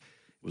Toorak.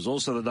 It was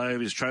also the day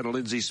of his trainer,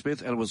 Lindsay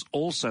Smith, and it was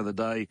also the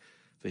day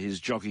for his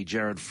jockey,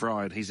 Jared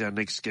Fry. And he's our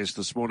next guest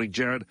this morning.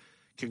 Jared,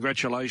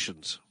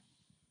 congratulations.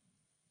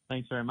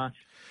 Thanks very much.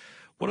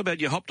 What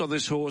about you? Hopped on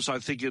this horse, I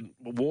think, in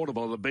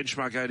Warrnambool, the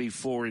Benchmark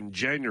 84 in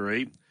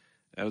January,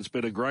 and it's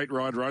been a great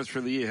ride right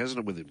through the year, hasn't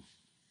it, with him?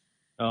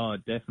 Oh,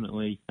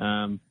 definitely.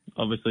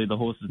 Obviously, the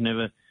horse has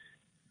never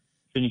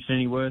finished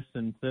any worse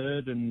than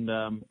third,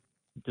 and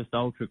just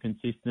ultra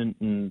consistent,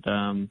 and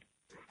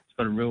it's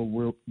got a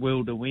real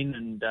will to win,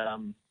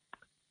 and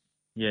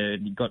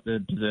he got the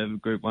deserved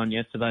Group 1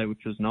 yesterday,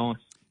 which was nice.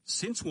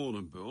 Since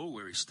Warrnambool,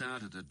 where he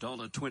started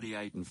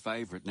 $1.28 in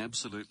favourite and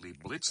absolutely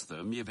blitzed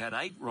them, you've had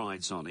 8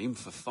 rides on him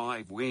for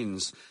 5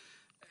 wins.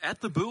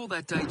 At the Bull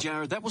that day,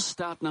 Jared, that was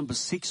start number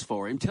 6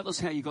 for him. Tell us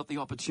how you got the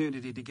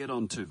opportunity to get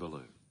on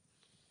Tuvalu.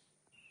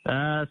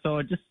 So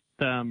I just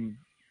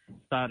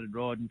started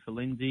riding for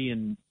Lindsay,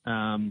 and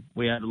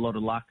we had a lot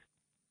of luck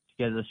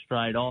together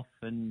straight off,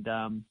 and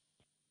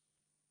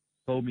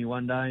called me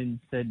one day and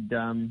said,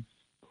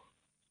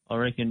 I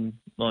reckon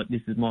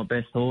this is my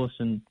best horse,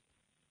 and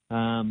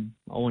I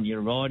want you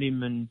to ride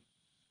him.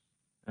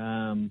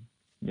 And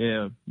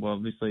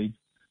obviously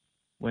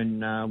when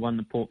won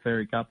the Port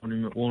Fairy Cup on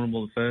him at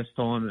Warrnambool the first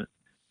time, it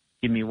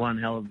gave me one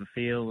hell of a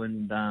feel,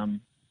 and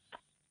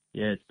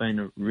it's been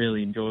a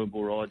really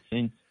enjoyable ride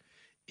since.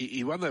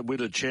 He won that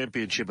Winter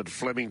Championship at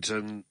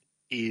Flemington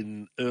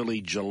in early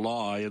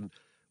July, and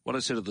what I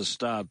said at the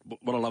start,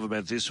 what I love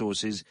about this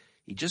horse is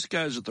he just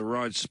goes at the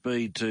right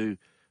speed to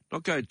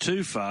not go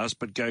too fast,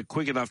 but go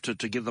quick enough to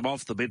get them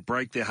off the bit,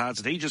 break their hearts,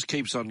 and he just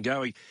keeps on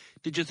going.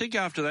 Did you think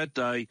after that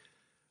day,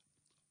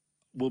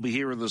 will be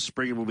here in the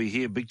spring and will be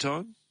here big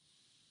time?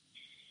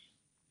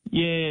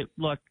 Yeah,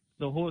 like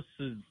the horse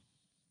is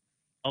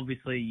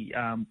obviously,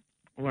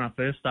 when I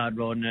first started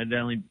riding it,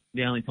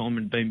 the only time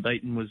it had been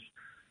beaten was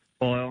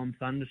by I'm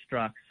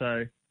Thunderstruck.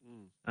 So,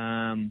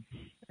 and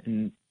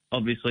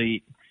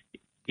obviously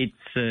it's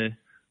a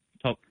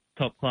top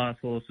class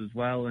horse as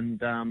well.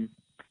 And,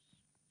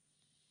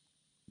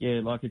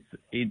 yeah, like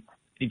it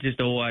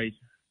just always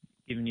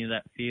giving you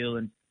that feel.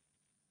 And,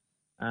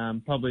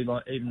 probably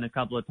like even a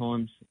couple of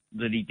times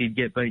that he did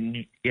get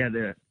beaten, he had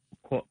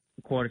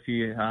quite a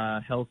few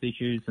health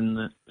issues, and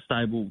the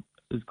stable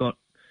has got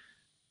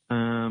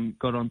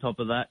on top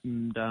of that,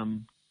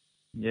 and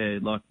yeah,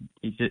 like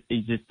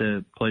he's just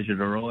a pleasure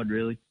to ride,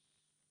 really.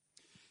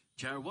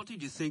 Jared, what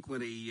did you think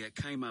when he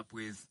came up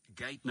with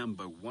gate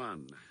number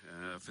 1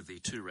 for the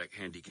two-rack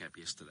handicap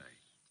yesterday?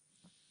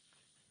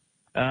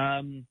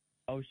 I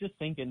was just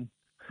thinking,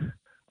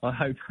 I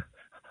hope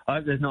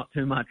there's not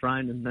too much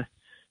rain and the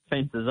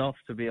fence is off,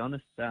 to be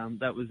honest.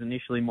 That was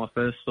initially my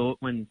first thought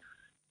when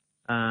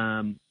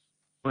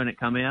it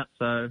came out.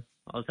 So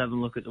I was having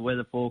a look at the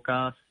weather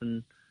forecast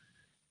and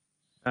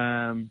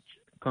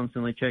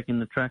constantly checking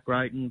the track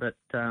rating. But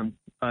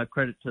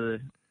credit to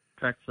the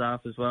track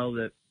staff as well.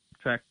 The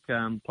track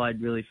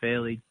played really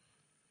fairly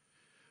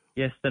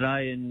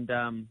yesterday, and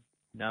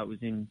it was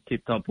in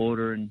tip-top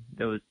order, and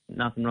there was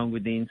nothing wrong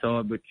with the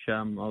inside, which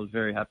I was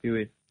very happy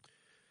with.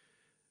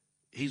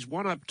 He's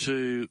won up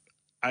to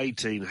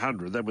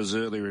 1,800. That was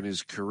earlier in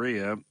his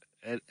career.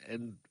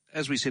 And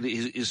as we said,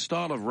 his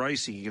style of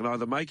racing, he can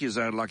either make his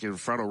own luck in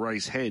front or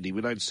race handy.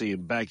 We don't see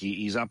him back.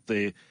 He's up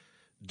there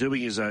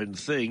doing his own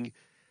thing.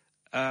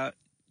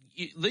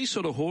 These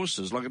sort of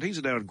horses, like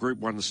he's now in Group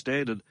 1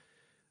 standard,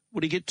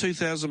 would he get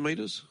 2,000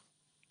 metres?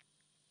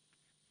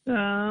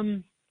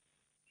 I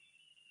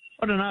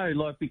don't know,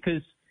 like,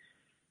 because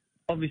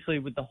obviously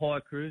with the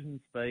high cruising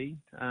speed,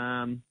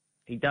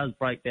 he does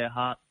break their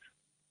hearts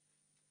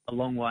a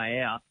long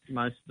way out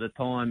most of the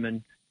time.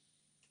 And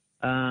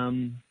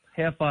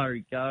how far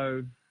he'd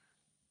go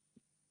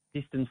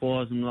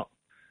distance-wise,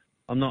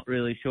 I'm not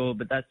really sure,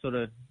 but that sort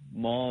of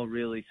mile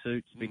really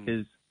suits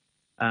because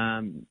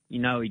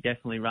he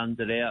definitely runs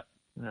it out.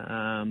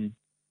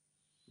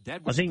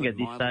 Dad was I think a at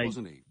good this mile, stage,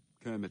 wasn't he?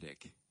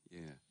 Kermadec,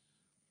 yeah.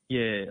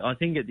 Yeah, I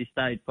think at this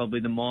stage probably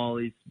the mile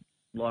is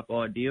like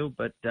ideal,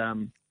 but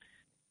yeah,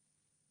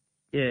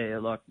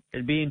 like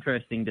it'd be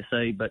interesting to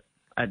see. But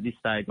at this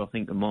stage, I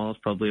think the mile's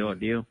probably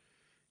ideal.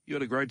 You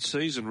had a great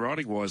season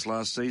riding-wise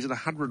last season,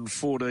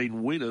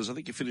 114 winners. I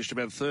think you finished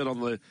about third on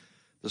the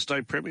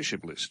state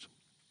premiership list.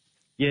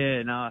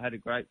 Yeah, no, I had a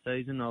great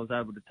season. I was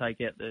able to take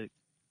out the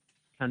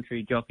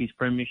country jockeys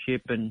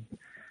premiership, and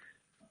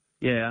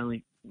yeah,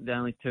 the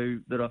only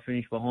two that I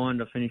finished behind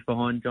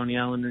Johnny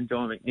Allen and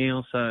John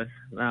McNeil. So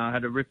I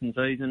had a ripping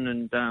season,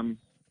 and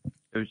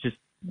it was just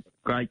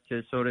great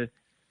to sort of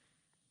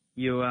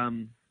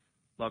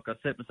like I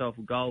set myself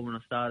a goal when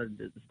I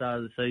started at the start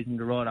of the season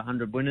to ride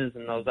 100 winners,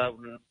 and I was able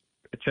to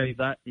achieve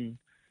that. And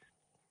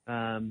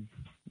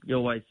you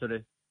always sort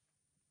of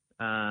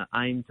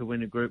aim to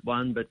win a Group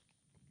 1, but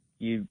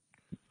the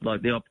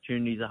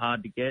opportunities are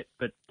hard to get.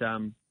 But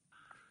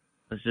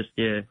it's just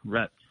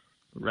wrapped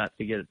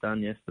to get it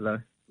done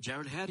yesterday.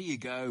 Jared, how do you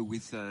go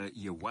with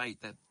your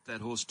weight?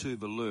 That horse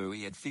Tuvalu,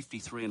 he had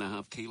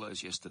 53.5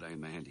 kilos yesterday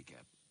in the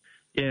handicap.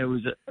 Yeah, it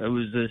was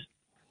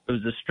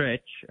a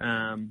stretch,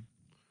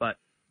 but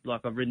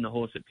like I've ridden the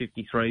horse at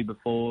 53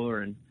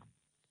 before, and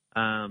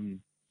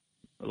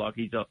like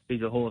he's a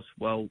horse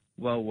well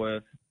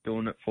worth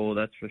doing it for,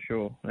 that's for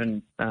sure.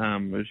 And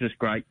it was just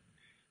great.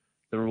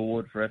 The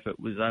reward for effort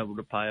was able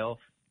to pay off.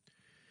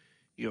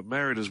 You got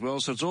married as well,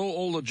 so it's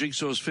all the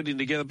jigsaws fitting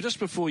together. But just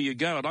before you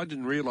go, and I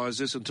didn't realise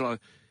this until I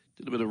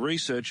did a bit of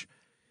research,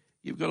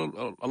 you've got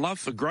a love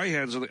for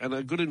greyhounds and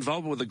a good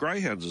involvement with the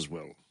greyhounds as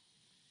well.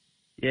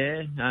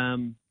 Yeah,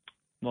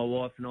 my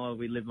wife and I,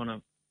 we live on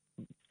a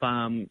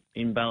farm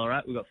in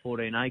Ballarat. We've got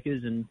 14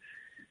 acres, and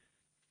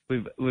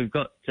we've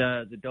got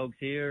the dogs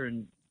here,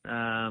 and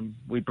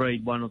we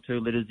breed 1 or 2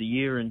 litters a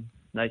year, and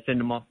they send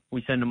them off.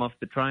 We send them off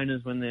to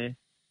trainers when they're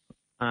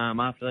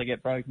after they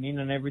get broken in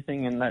and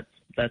everything, and that's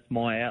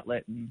my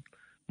outlet and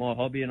my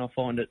hobby, and I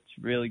find it's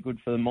really good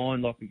for the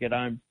mind. Like we get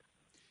home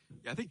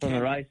from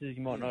the races,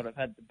 you might not have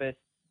had the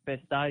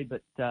best day,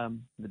 but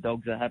the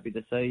dogs are happy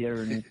to see you,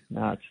 and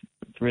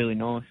it's really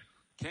nice.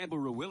 Campbell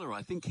Rawiller,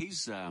 I think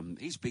he's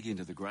big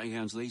into the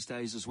greyhounds these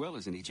days as well,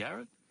 isn't he,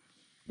 Jared?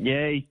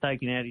 Yeah, he's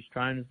taken out his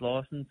trainer's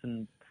licence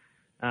and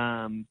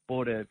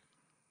bought a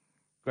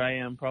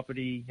greyhound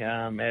property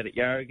out at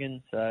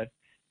Yarragon. So,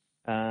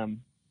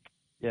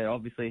 yeah,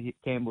 obviously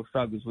Campbell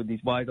struggles with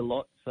his weight a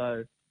lot.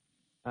 So,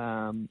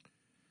 like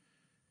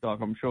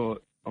I'm sure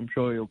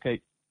he'll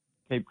keep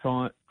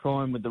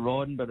trying with the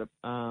riding, but it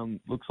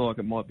looks like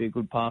it might be a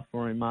good path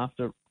for him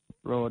after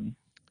riding.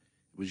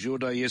 It was your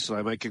day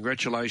yesterday, mate.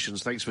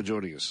 Congratulations. Thanks for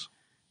joining us.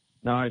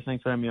 No,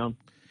 thanks for having me on.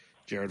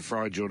 Jared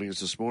Fry joining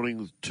us this morning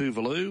with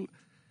Tuvalu,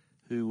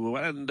 who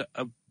won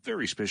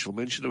very special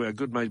mention to our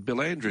good mate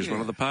Bill Andrews,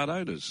 one of the part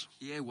owners.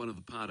 Yeah, one of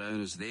the part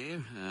owners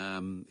there.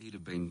 He'd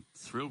have been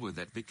thrilled with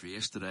that victory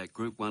yesterday at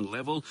Group 1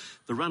 level.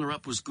 The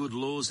runner-up was Good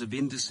Laws of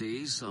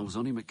Indices. I was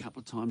on him a couple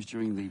of times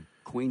during the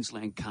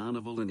Queensland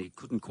Carnival and he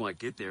couldn't quite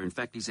get there. In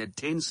fact, he's had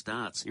 10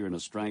 starts here in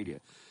Australia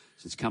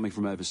since coming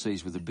from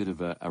overseas with a bit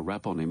of a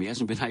rap on him. He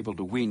hasn't been able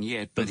to win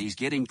yet, but he's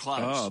getting close.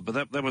 Oh,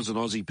 but that was an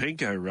Aussie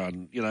Pinko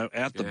run,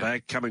 out the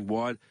back, coming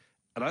wide.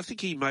 And I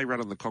think he may run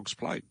on the Cox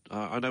Plate.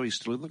 I know he's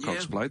still in the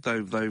Cox Plate.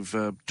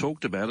 They've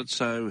talked about it,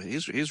 so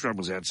his run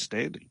was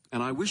outstanding.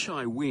 And I Wish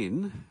I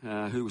Win,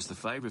 who was the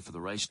favourite for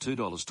the race,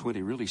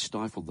 $2.20, really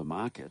stifled the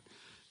market.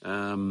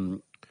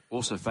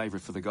 Also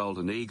favourite for the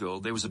Golden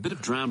Eagle. There was a bit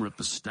of drama at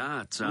the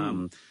start.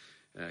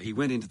 He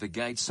went into the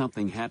gate,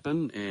 something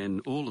happened,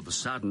 and all of a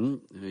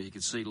sudden you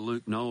could see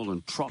Luke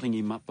Nolan trotting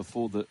him up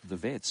before the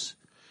vets.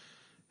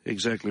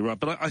 Exactly right.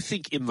 But I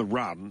think in the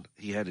run,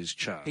 he had his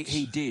chance.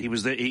 He did. He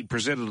was there. He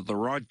presented at the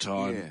right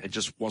time. Yeah. It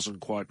just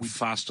wasn't quite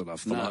fast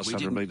enough the last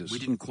 100 metres. We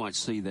didn't quite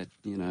see that,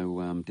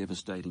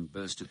 devastating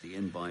burst at the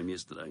end by him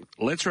yesterday.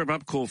 Let's wrap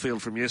up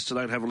Caulfield from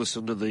yesterday and have a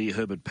listen to the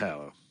Herbert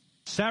Power.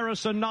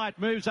 Saracen Knight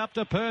moves up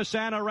to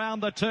Persan around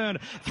the turn.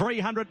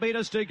 300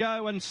 metres to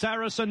go, and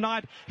Saracen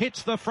Knight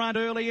hits the front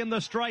early in the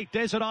straight.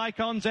 Desert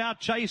Icon's out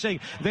chasing.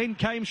 Then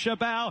came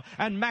Shabao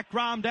and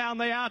Macram down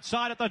the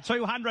outside at the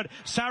 200.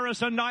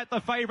 Saracen Knight,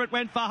 the favourite,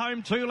 went for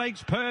home. 2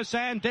 lengths.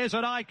 Persan,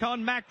 Desert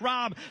Icon,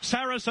 Macram.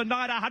 Saracen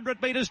Knight,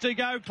 100 metres to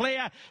go.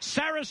 Clear.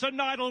 Saracen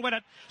Knight will win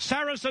it.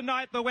 Saracen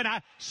Knight, the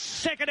winner.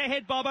 Second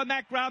ahead, Bobber,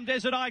 Macram,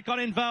 Desert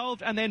Icon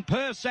involved. And then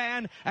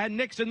Persan, and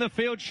next in the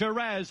field,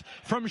 Shiraz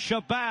from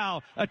Shabao.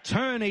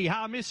 Attorney,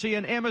 Harmissi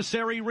and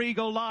Emissary,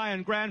 Regal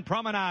Lion, Grand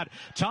Promenade,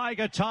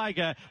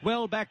 Tiger,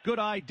 well back, Good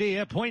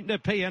Idea, Point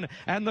Nepean,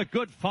 and the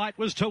good fight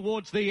was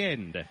towards the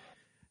end.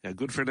 Our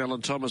good friend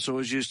Alan Thomas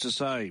always used to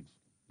say,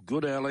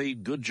 good alley,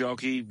 good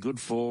jockey, good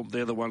form,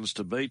 they're the ones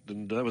to beat,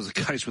 and that was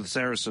the case with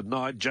Saracen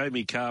Knight.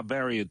 Jamie Carr,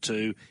 barrier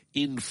 2,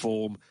 in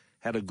form,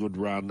 had a good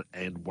run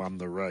and won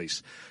the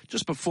race.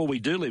 Just before we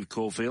do leave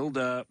Caulfield,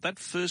 that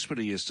first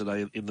winner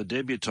yesterday in the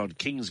debutante,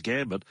 King's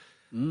Gambit,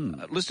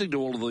 listening to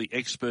all of the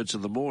experts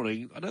in the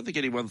morning, I don't think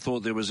anyone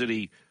thought there was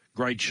any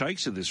great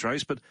shakes in this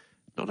race, but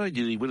not only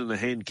did he win in a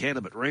hand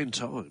canter, but ran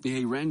time. Yeah,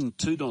 he ran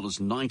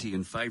 $2.90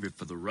 in favourite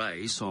for the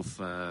race off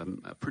a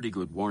pretty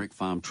good Warwick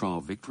Farm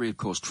trial victory, of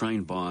course,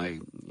 trained by,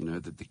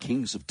 the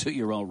kings of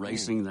 2-year-old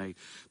racing.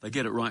 They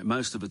get it right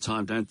most of the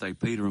time, don't they,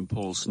 Peter and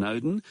Paul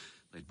Snowden?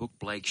 They'd booked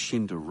Blake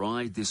Shin to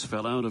ride this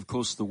fellow, and of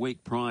course the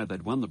week prior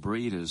they'd won the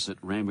Breeders at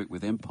Randwick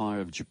with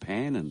Empire of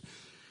Japan, and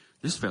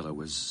this fellow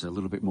was a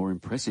little bit more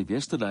impressive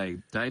yesterday.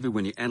 David,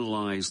 when you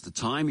analyse the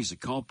time, he's a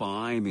colt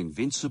by I'm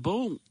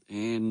Invincible,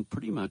 and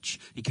pretty much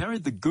he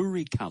carried the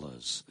Guri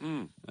colours,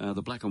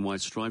 the black and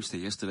white stripes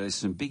there yesterday.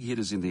 Some big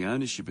hitters in the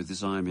ownership of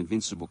this I'm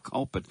Invincible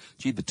colt, but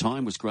gee, the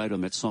time was great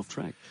on that soft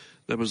track.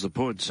 That was the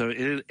point. So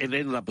it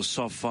ended up a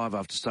soft 5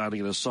 after starting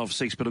at a soft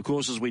 6. But, of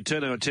course, as we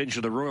turn our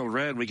attention to Royal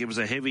Randwick, it was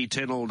a heavy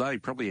 10 all day,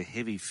 probably a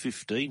heavy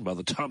 15 by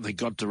the time they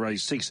got to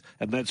race 6.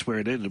 And that's where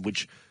it ended,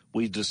 which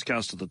we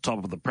discussed at the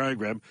top of the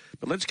program.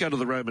 But let's go to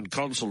the Roman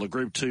Consul, the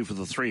Group 2 for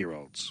the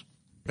 3-year-olds.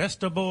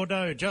 Best of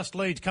Bordeaux just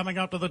leads coming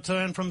up to the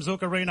turn from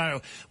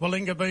Zuccarino.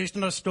 Willinga Beast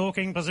in a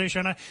stalking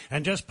position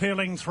and just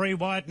peeling 3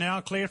 wide now,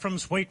 clear from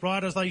Sweet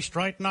Ride as they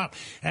straighten up.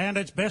 And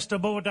it's Best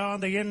of Bordeaux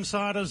on the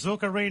inside of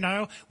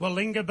Zuccarino.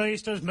 Willinga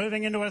Beast is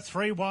moving into a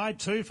 3 wide,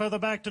 2 further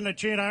back to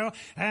Nicino.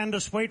 And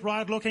a Sweet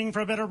Ride looking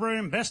for a bit of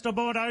room. Best of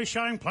Bordeaux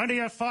showing plenty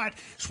of fight.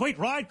 Sweet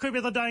Ride could be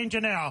the danger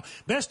now.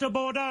 Best of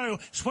Bordeaux,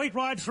 Sweet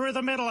Ride through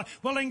the middle.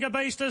 Willinga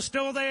Beast is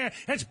still there.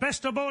 It's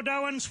Best of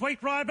Bordeaux and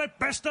Sweet Ride, but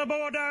Best of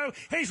Bordeaux,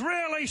 he's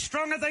really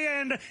strong at the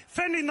end,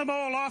 fending them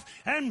all off,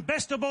 and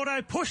Best of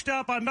Bordeaux pushed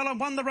out by Mellon,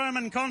 won the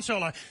Roman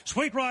Consul.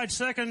 Sweet Ride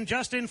second,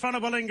 just in front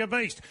of Willinga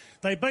Beast.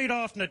 They beat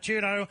off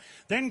Nicino,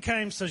 then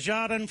came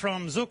Sajardin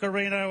from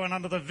Zuccarino, and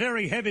under the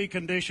very heavy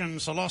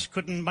conditions, Solos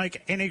couldn't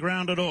make any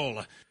ground at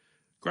all.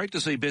 Great to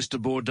see Best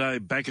of Bordeaux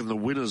back in the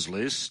winners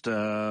list,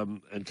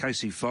 and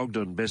Casey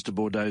Fogden, Best of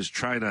Bordeaux's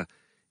trainer,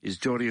 is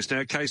joining us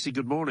now. Casey,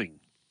 good morning.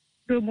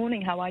 Good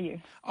morning, how are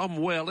you? I'm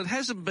well. It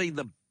hasn't been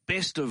the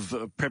best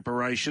of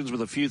preparations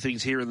with a few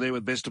things here and there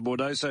with Best of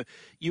Bordeaux, so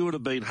you would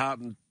have been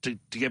heartened to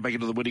get back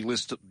into the winning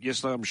list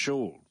yesterday, I'm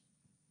sure.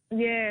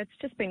 Yeah, it's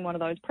just been one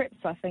of those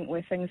preps, I think,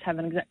 where things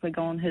haven't exactly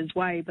gone his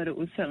way, but it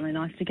was certainly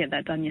nice to get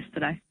that done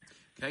yesterday.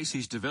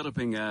 Casey's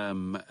developing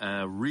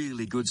a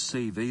really good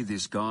CV,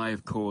 this guy,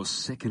 of course,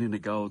 second in a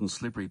Golden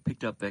Slipper. He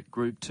picked up that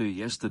Group 2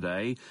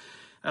 yesterday.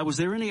 Was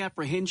there any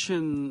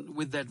apprehension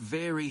with that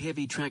very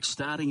heavy track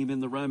starting him in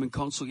the Roman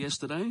Consul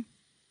yesterday?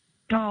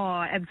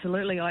 Oh,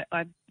 absolutely.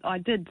 I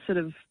did sort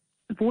of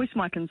voice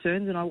my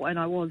concerns, and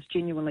I was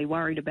genuinely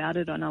worried about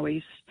it. I know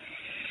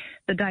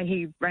the day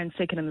he ran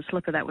second in the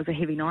slipper, that was a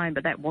heavy 9,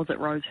 but that was at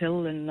Rose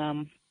Hill, and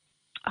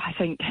I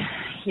think,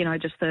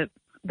 just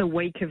the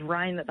week of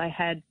rain that they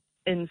had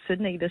in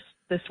Sydney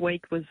this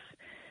week was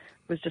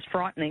just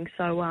frightening.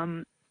 So,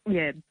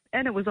 yeah,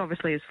 and it was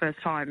obviously his first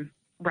time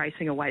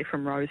racing away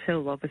from Rose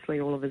Hill. Obviously,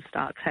 all of his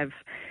starts have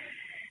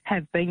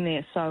have been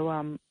there.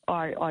 So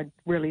I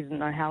really didn't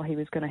know how he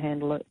was going to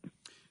handle it.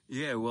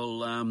 Yeah,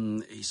 well,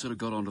 he sort of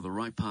got onto the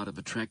right part of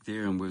the track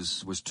there and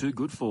was too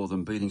good for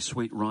them, beating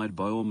Sweet Ride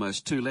by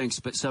almost 2 lengths.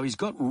 But so he's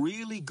got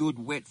really good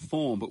wet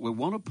form. But we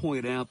want to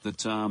point out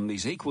that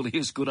he's equally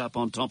as good up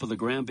on top of the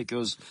ground,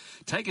 because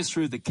take us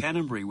through the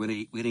Canterbury when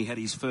he had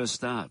his first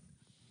start.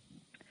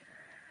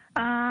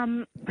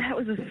 That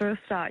was his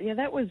first start. Yeah,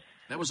 that was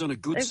on a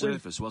good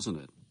surface,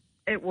 wasn't it?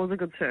 It was a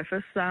good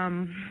surface.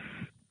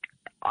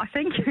 I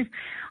think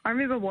I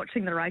remember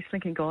watching the race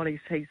thinking, God,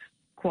 he's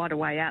quite a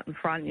way out in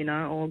front,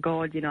 oh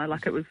God,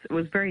 like it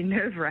was very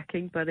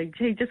nerve-wracking, but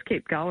he just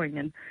kept going.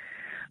 And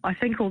I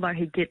think although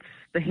he gets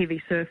the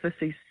heavy surface,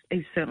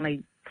 he's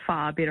certainly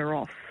far better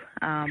off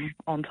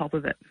on top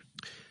of it.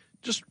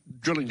 Just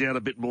drilling down a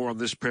bit more on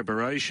this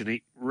preparation,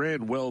 he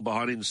ran well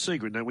behind In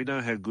Secret. Now, we know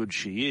how good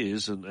she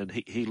is, and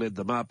he led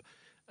them up.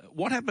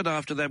 What happened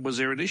after that? Was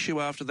there an issue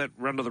after that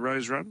run to the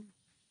Rose Run?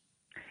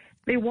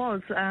 There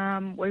was.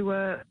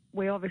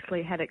 We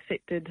obviously had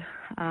accepted,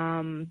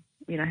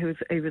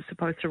 he was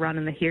supposed to run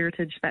in the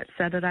Heritage that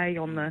Saturday.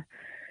 On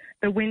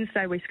the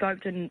Wednesday we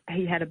scoped and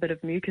he had a bit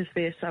of mucus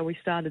there, so we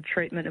started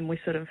treatment and we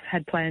sort of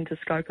had planned to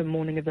scope him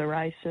morning of the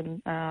race,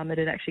 and it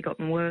had actually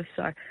gotten worse.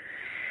 So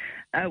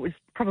it was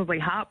probably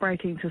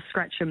heartbreaking to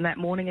scratch him that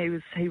morning.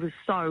 He was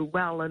so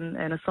well, and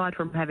aside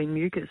from having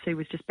mucus, he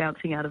was just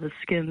bouncing out of his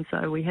skin.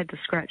 So we had to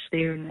scratch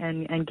there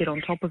and get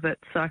on top of it.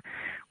 So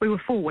we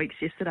were 4 weeks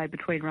yesterday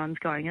between runs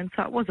going in,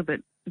 so it was a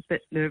bit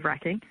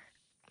nerve-wracking.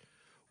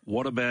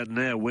 What about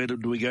now? Where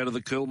do we go to the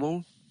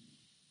Coolmore?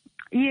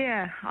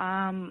 Yeah,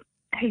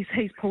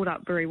 he's pulled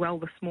up very well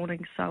this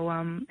morning, so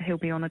he'll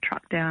be on a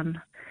truck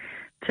down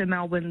to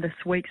Melbourne this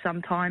week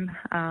sometime.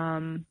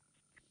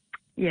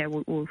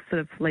 We'll sort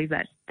of leave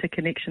that to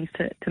Connections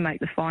to make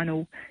the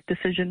final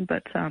decision,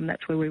 but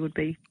that's where we would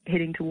be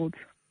heading towards.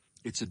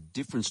 It's a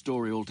different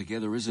story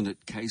altogether, isn't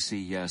it,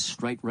 Casey?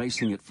 Straight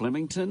racing at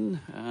Flemington.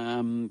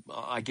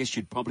 I guess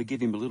you'd probably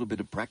give him a little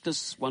bit of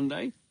practice one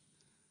day.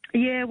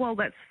 Yeah, well,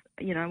 that's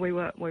we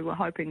were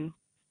hoping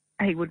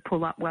he would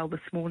pull up well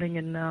this morning,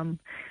 and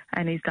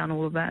he's done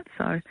all of that.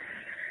 So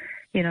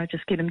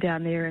just get him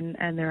down there,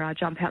 and there are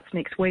jump outs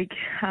next week,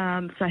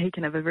 so he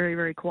can have a very,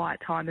 very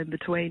quiet time in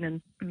between,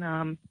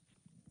 and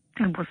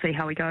we'll see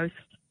how he goes.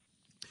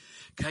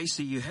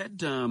 Casey, you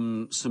had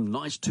some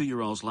nice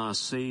 2-year-olds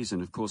last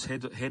season, of course,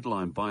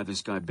 headlined by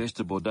this guy,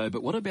 Best of Bordeaux.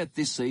 But what about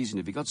this season?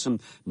 Have you got some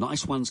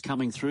nice ones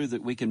coming through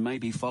that we can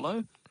maybe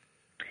follow?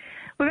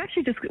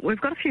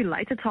 We've got a few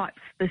later types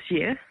this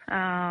year,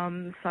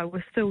 so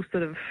we're still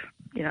sort of,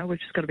 we've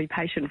just got to be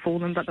patient for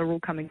them, but they're all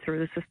coming through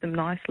the system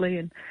nicely,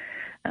 and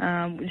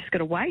we just got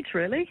to wait,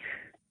 really.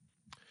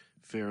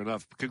 Fair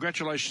enough.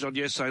 Congratulations on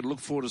yesterday. Look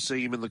forward to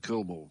seeing him in the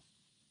Coolmore.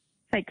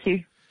 Thank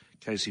you.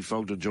 Casey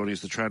Fogden joining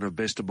us, the trainer of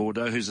Best of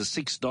Bordeaux, who's a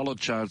 $6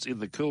 chance in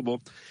the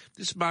Coolmore.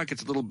 This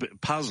market's a little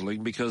bit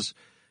puzzling because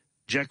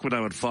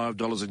Jacquinot at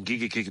 $5 and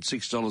Giga Kick at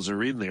 $6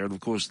 are in there, and of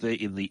course they're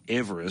in the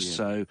Everest, yeah.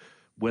 So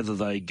whether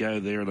they go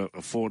there in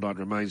a fortnight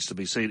remains to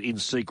be seen. In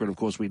Secret, of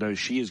course, we know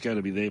she is going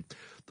to be there,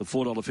 the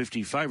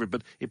 $4.50 favourite,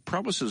 but it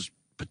promises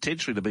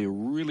potentially to be a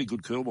really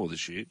good Coolmore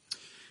this year.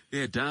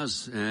 Yeah, it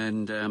does,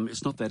 and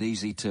it's not that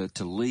easy to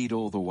lead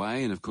all the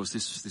way. And of course,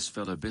 this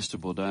fellow Best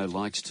of Bordeaux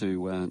likes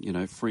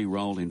to free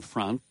roll in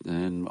front,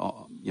 and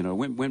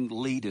when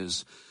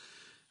leaders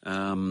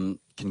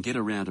can get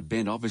around a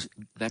bend, obviously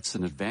that's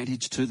an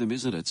advantage to them,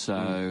 isn't it?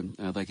 So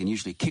they can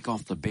usually kick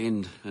off the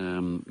bend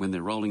when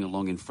they're rolling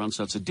along in front.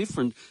 So it's a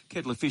different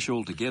kettle of fish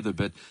altogether.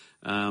 But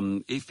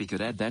if he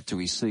could add that to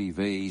his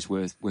CV, he's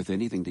worth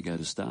anything to go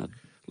to start.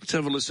 Let's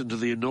have a listen to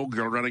the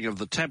inaugural running of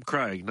the Tap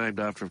Craig, named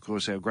after, of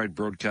course, our great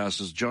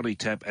broadcasters, Johnny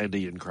Tapp and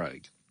Ian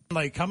Craig.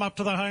 They come up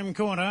to the home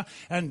corner,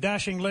 and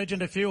Dashing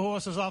Legend, a few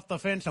horses off the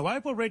fence. Now,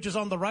 Opal Ridge is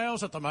on the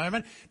rails at the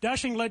moment.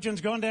 Dashing Legend's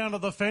gone down to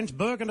the fence,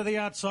 Bergen to the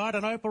outside,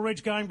 and Opal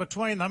Ridge going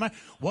between them.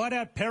 Wide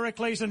out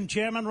Pericles and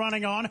Chairman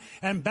running on,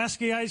 and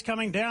Basquier's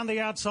coming down the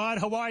outside.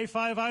 Hawaii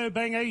 5-0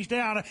 being eased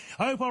down.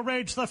 Opal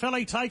Ridge, the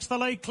filly, takes the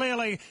lead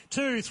clearly.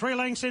 2-3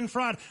 lengths in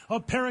front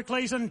of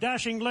Pericles and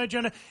Dashing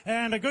Legend,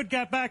 and a good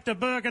gap back to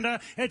Bergen.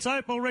 It's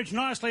Opal Ridge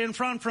nicely in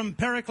front from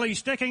Pericles,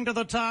 sticking to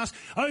the task.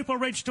 Opal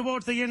Ridge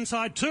towards the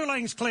inside, 2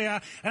 lengths clear.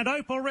 And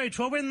Opal Ridge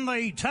will win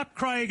the Tap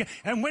Craig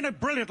and win it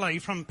brilliantly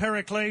from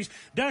Pericles.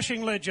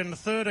 Dashing Legend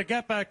third, a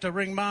gap back to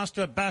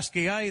Ringmaster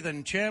Basquiat,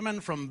 then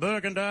Chairman from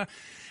Burgundy.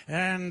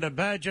 And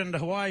Badge and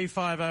Hawaii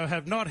 5-0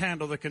 have not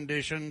handled the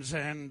conditions,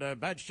 and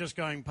Badge just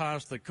going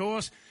past the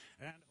course.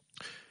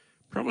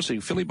 Promising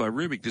filly by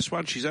Rubik, this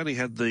one. She's only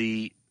had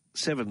the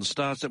 7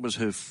 starts. That was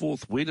her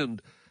 4th win,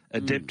 and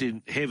adept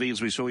in heavy,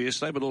 as we saw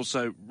yesterday, but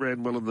also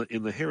ran well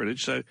in the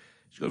Heritage. So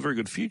she's got a very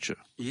good future.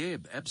 Yeah,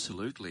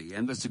 absolutely.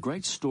 And there's a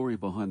great story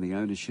behind the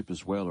ownership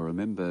as well. I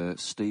remember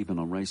Stephen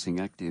on Racing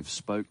Active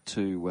spoke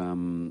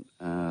to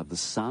the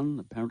son.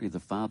 Apparently the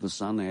father's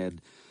son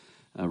had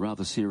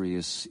rather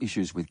serious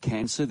issues with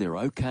cancer. They're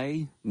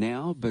okay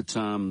now, but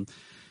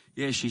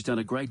Yeah, she's done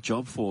a great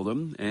job for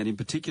them, and in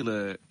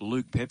particular,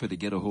 Luke Pepper, to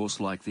get a horse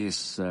like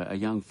this, a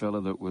young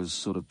fella that was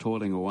sort of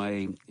toiling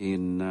away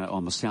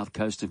on the south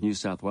coast of New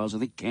South Wales. I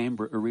think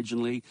Canberra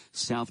originally,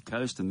 south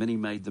coast, and then he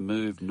made the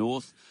move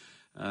north.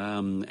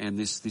 And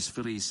this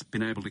filly's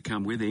been able to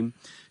come with him.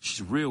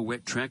 She's a real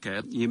wet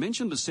tracker. You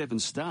mentioned the 7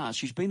 Stars.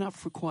 She's been up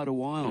for quite a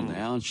while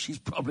now, and she's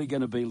probably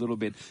going to be a little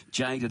bit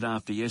jaded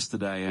after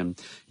yesterday. And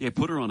yeah,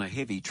 put her on a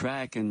heavy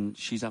track, and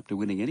she's up to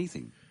winning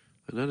anything.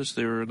 I noticed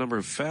there are a number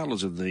of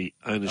Fowlers in the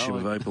ownership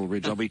of Opal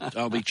Ridge.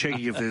 I'll be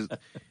checking if there's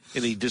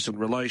any distant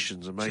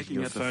relations and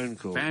making a phone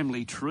call.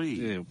 Family tree.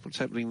 Yeah, what's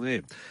happening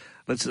there?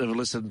 Let's have a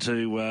listen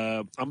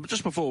to,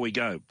 just before we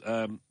go,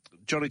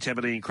 Johnny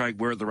Tabanini and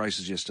Craig were at the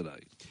races yesterday.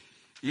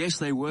 Yes,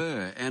 they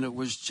were, and it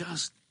was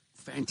just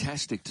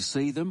fantastic to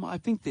see them. I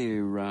think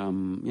they're,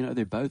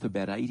 they're both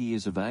about 80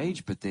 years of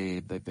age, but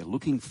they're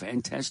looking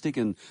fantastic.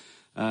 And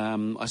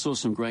I saw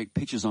some great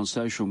pictures on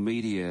social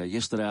media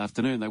yesterday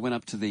afternoon. They went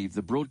up to the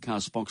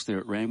broadcast box there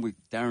at Randwick,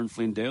 Darren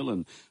Flindell,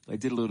 and they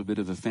did a little bit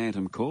of a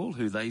phantom call,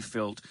 who they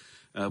felt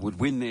would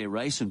win their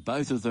race, and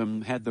both of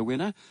them had the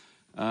winner.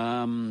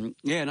 I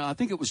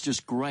think it was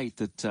just great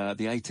that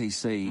the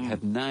ATC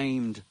have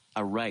named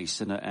a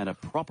race, and a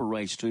proper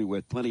race too,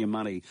 worth plenty of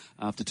money,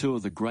 after two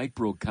of the great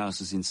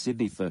broadcasters in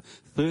Sydney for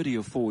 30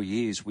 or 4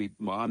 years.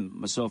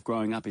 Myself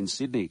growing up in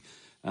Sydney,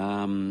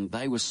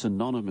 they were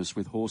synonymous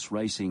with horse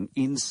racing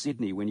in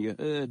Sydney. When you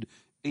heard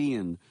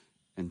Ian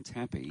and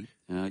Tappy,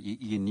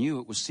 you knew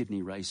it was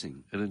Sydney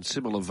racing. And in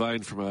similar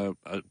vein, from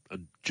a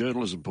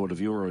journalism point of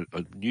view, or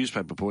a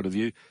newspaper point of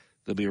view,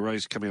 there'll be a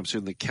race coming up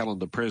soon, the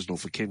Callender Presnell,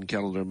 for Ken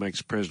Callender and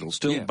Max Presnell.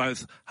 Still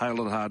both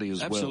hale and hearty as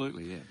well.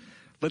 Absolutely, yeah.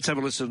 Let's have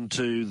a listen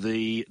to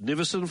the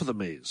Niverson for the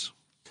mares.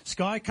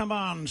 Sky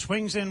Command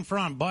swings in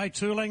front by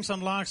 2 lengths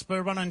on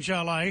Larkspur Run and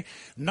Jalais.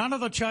 None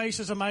of the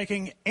chasers are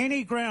making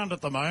any ground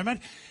at the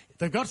moment.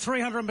 They've got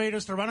 300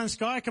 metres to run, and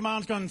Sky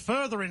Command's gone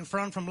further in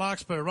front from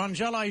Larkspur Run.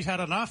 Jalais had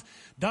enough.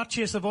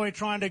 Duchess Avoid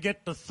trying to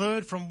get to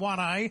third from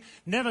 1A.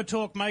 Never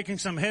Talk making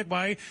some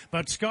headway,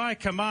 but Sky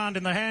Command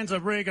in the hands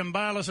of Regan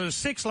Bayliss is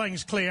 6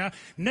 lengths clear.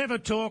 Never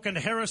Talk and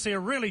Heresy are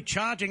really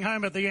charging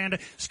home at the end.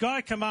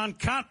 Sky Command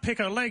can't pick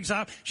her legs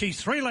up. She's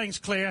 3 lengths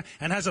clear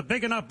and has a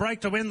big enough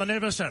break to win the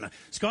Niverson.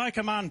 Sky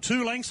Command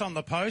 2 lengths on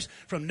the post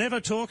from Never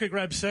Talk, who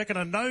grabs second,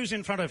 a nose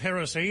in front of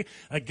Heresy.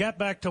 A gap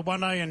back to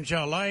 1A and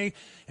Jalais,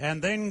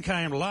 and then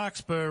came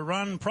Larkspur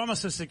Run.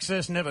 Promise of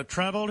Success never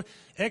travelled.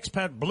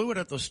 Expat blew it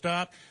at the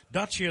start.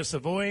 Duchess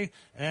Savoy,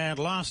 and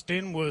last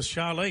in was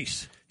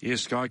Charlize.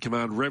 Yes, Sky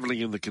Command revelling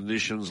in the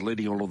conditions,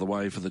 leading all of the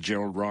way for the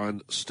Gerald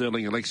Ryan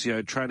Sterling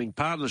Alexio Training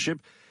Partnership.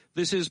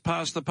 This is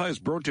Past the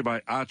Post, brought to you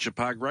by Archer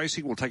Park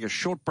Racing. We'll take a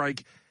short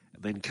break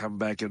and then come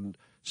back and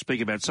speak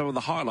about some of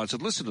the highlights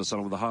and listen to some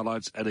of the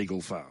highlights at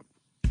Eagle Farm.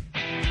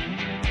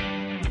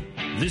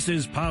 This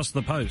is Past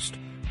the Post,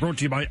 brought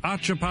to you by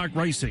Archer Park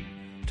Racing,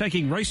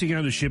 taking racing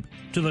ownership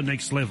to the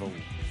next level.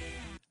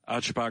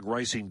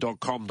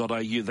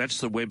 ArcherParkRacing.com.au, that's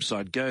the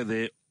website. Go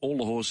there. All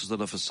the horses that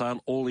are for sale,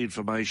 all the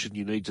information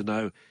you need to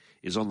know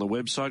is on the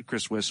website.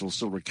 Chris Wessel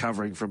still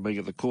recovering from being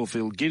at the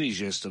Caulfield Guineas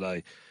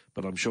yesterday,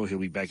 but I'm sure he'll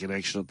be back in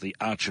action at the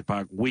Archer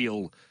Park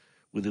wheel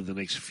within the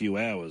next few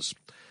hours.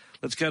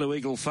 Let's go to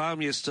Eagle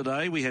Farm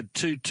yesterday. We had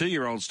 2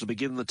 2-year-olds to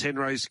begin the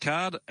 10-race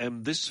card,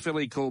 and this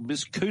filly called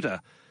Miss Cooter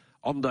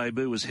on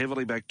debut was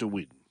heavily back to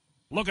win.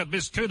 Look at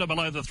Miss Cooter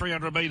below the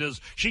 300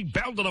 metres. She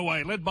bounded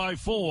away, led by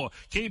 4.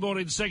 Keyboard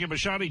in second.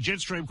 Mashani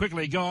Jetstream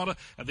quickly gone,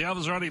 and the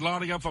others are only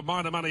lining up for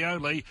minor money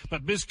only.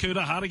 But Miss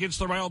Cooter, hard against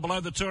the rail below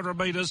the 200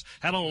 metres,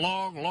 had a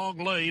long, long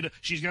lead.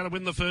 She's going to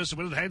win the first and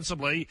win it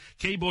handsomely.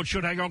 Keyboard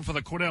should hang on for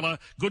the Quinella.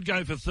 Good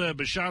go for third,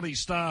 Mashani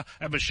Star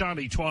and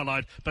Mashani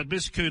Twilight. But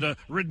Miss Cooter,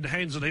 ridden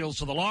hands and heels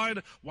to the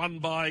line, won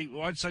by,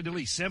 I'd say,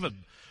 nearly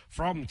 7.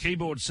 From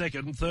Keyboard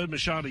second, third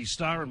Mashani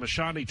Star and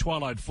Mashani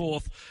Twilight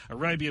fourth,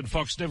 Arabian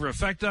Fox Never a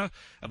Factor,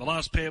 and the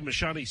last pair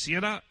Mashani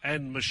Sienna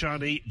and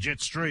Mashani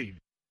Jetstream.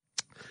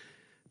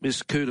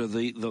 Miss Cooter,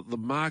 the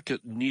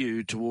market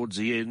knew towards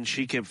the end.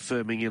 She kept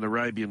firming in.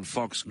 Arabian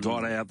Fox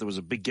got out. There was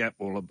a big gap,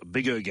 or a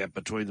bigger gap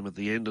between them at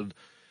the end, and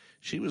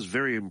she was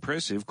very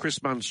impressive. Chris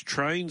Munce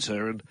trains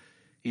her, and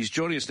he's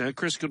joining us now.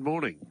 Chris, good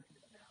morning.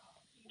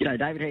 G'day,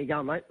 David. How you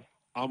going, mate?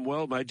 I'm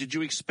well, mate. Did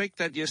you expect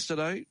that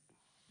yesterday?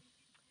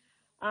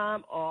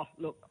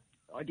 Look,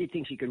 I did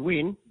think she could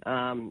win.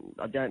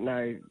 I don't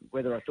know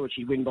whether I thought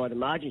she'd win by the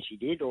margin she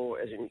did, or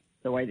as in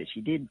the way that she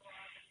did.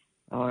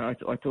 I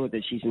thought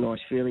that she's a nice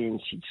filly,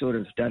 and she'd sort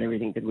of done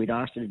everything that we'd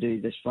asked her to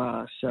do this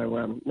far. So,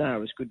 no, it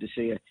was good to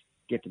see her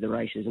get to the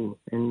races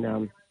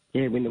and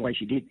win the way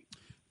she did.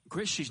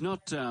 Chris, she's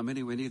not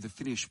anywhere near the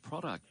finished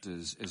product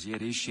as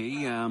yet, is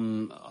she?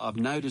 I've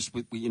noticed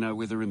with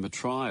her in the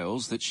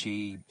trials that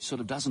she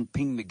sort of doesn't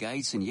ping the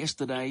gates, and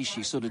yesterday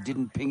she sort of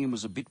didn't ping him,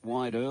 was a bit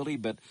wide early,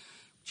 but,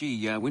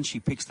 gee, when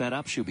she picks that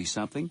up, she'll be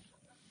something.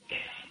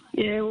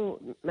 Yeah, well,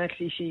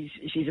 Maxie,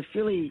 she's a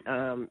filly.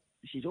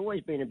 She's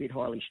always been a bit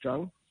highly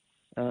strung.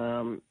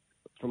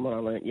 from what I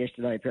learnt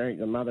yesterday, apparently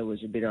the mother was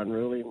a bit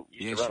unruly and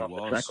used to run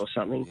off the track or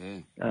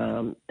something.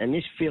 Yeah. And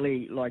this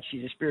filly, like,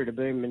 she's a Spirit of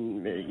Boom,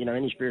 and,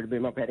 any Spirit of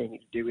Boom I've had anything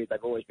to do with, they've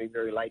always been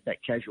very laid-back,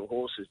 casual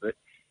horses, but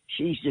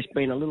she's just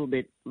been a little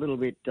bit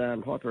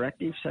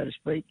hyperactive, so to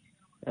speak.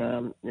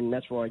 And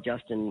that's why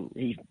Justin,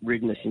 he's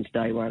ridden her since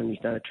day one, and he's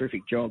done a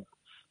terrific job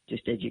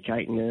just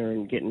educating her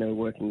and getting her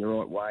working the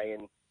right way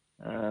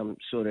and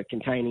sort of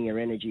containing her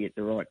energy at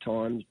the right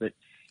times. But,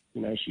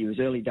 she was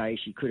early days.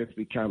 She could have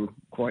become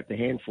quite the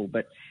handful.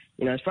 But,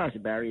 as far as the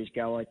barriers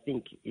go, I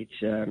think it's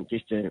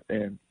just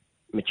a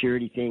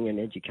maturity thing, an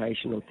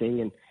educational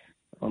thing. And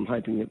I'm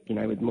hoping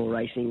that, with more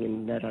racing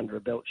and that under her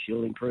belt,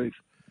 she'll improve.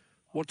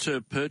 What's her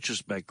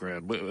purchase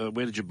background?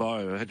 Where did you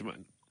buy her?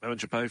 How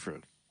much you pay for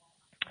it?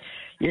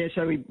 Yeah,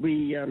 so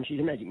we she's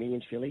a Magic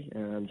Millions filly.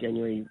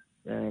 January,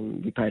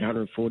 we paid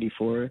 $140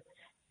 for her.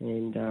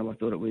 And I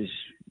thought it was,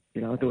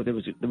 I thought there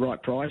was the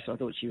right price. I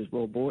thought she was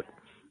well bought.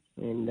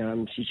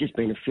 And she's just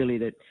been a filly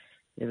that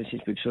ever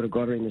since we've sort of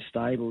got her in the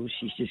stables,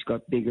 she's just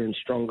got bigger and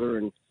stronger,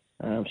 and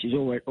she's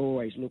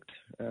always looked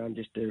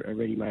just a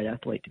ready-made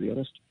athlete, to be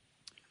honest.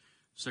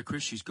 So,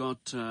 Chris, she's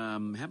got how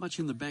much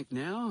in the bank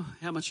now?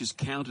 How much is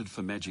counted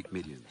for Magic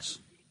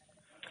Millions?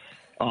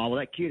 Oh, well,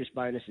 that cutest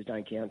bonuses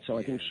don't count, so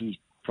I think she's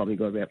probably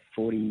got about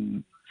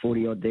 40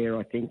 odd there,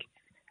 I think.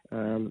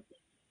 The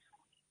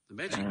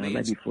Magic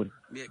Millions, maybe 40.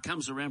 Yeah, it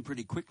comes around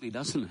pretty quickly,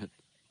 doesn't it?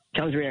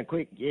 Comes around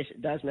quick, yes,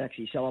 it does,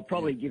 Maxie. So I'll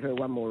probably give her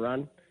one more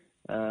run.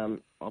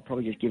 I'll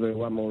probably just give her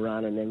one more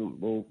run, and then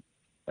we'll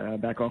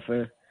back off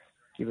her,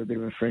 give her a bit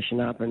of a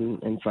freshen up,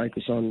 and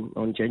focus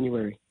on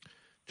January.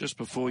 Just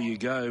before you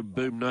go,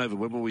 Boom Nova,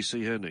 when will we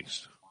see her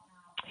next?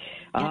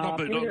 Not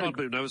Boom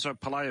Nova, sorry,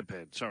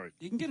 Palayapan, sorry.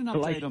 You can get an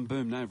update on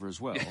Boom Nova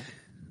as well.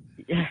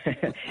 Yeah,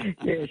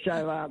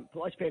 so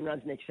Palayapan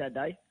runs next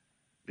Saturday.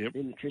 Yep.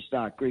 In the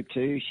Tristarc Group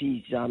 2.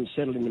 She's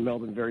settled into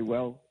Melbourne very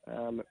well.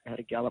 Had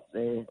a gallop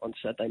there on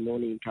Saturday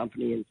morning in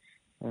company,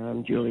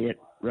 and Juliet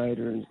rode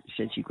her and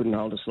said she couldn't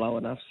hold her slow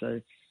enough,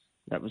 so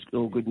that was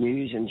all good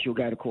news. And she'll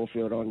go to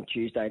Caulfield on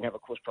Tuesday and have a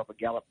course proper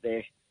gallop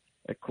there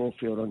at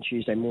Caulfield on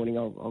Tuesday morning.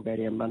 I'll go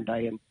down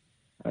Monday and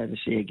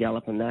oversee a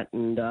gallop and that.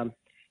 And,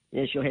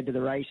 she'll head to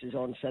the races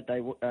on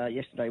Saturday,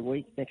 yesterday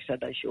week. Next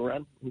Saturday she'll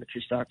run in the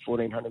Tristarc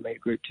 1400 metre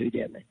Group 2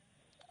 down there.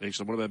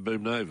 Excellent. What about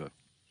Boom Nova?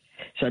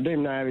 So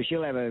Boom Nova,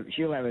 she'll have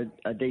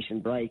a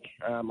decent break.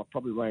 I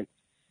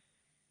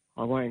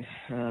won't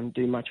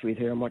do much with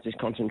her. I might just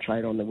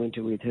concentrate on the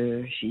winter with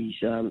her. She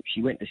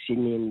went to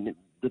Sydney, and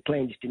the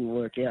plan just didn't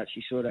work out.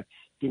 She sort of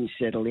didn't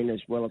settle in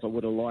as well as I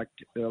would have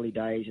liked early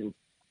days, and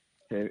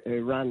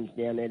her runs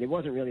down there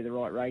wasn't really the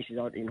right races.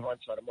 In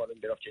hindsight, I might have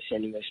been better off just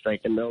sending her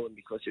straight to Melbourne,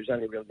 because there was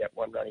only really that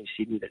one run in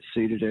Sydney that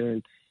suited her,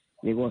 and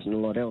there wasn't a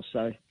lot else.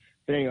 So,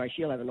 but anyway,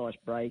 she'll have a nice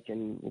break,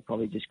 and we'll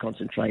probably just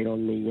concentrate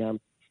on the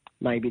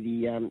maybe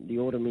the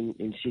autumn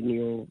in Sydney,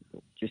 or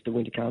just the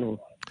winter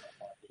carnival.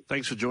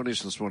 Thanks for joining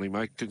us this morning,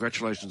 mate.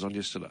 Congratulations on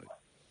yesterday.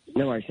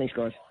 No worries. Thanks,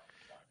 guys.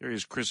 There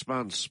is Chris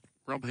Bunce.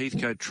 Rob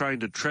Heathcote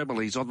trained at Treble.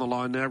 He's on the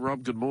line now.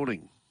 Rob, good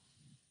morning.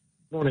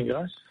 Morning,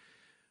 guys.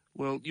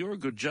 Well, you're a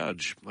good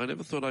judge. I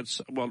never thought I'd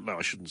say... Well, no,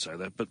 I shouldn't say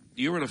that, but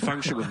you were at a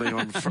function with me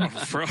on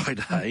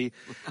Friday,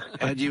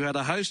 and you had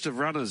a host of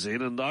runners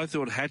in, and I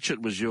thought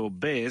Hatchet was your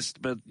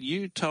best, but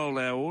you told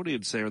our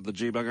audience there at the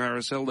G-Bung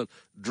RSL that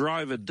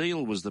Driver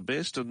Deal was the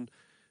best, and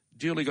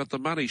Julie got the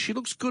money. She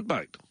looks good,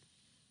 mate.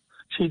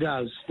 She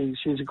does.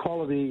 She's a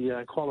quality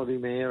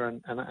mare,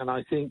 and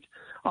I think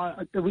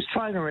it was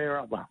trainer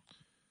error. Well,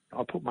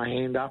 I'll put my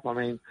hand up. I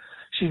mean,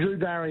 she drew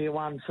barrier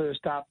one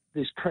first up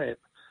this prep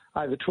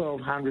over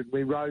 1200.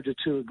 We rode her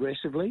too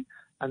aggressively,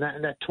 and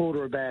that taught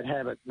her a bad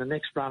habit. The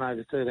next run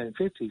over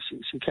 1350,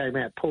 she came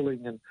out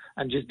pulling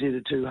and just did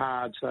it too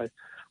hard. So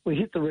we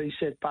hit the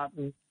reset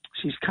button.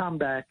 She's come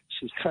back.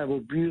 She's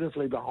travelled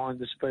beautifully behind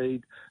the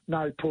speed,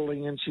 no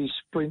pulling, and she's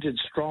sprinted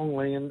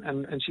strongly,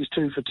 and she's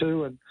 2 for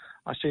 2, and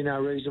I see no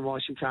reason why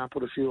she can't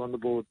put a few on the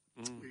board.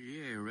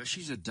 Yeah,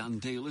 she's a done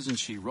deal, isn't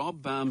she,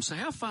 Rob? So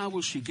how far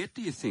will she get,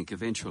 do you think,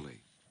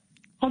 eventually?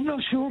 I'm not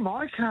sure,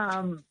 Mike.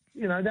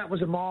 That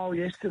was a mile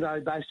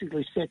yesterday,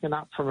 basically second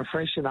up from a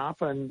freshen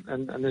up, and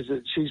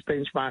she's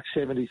benchmarked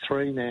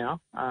 73 now.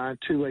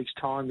 2 weeks'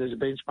 time, there's a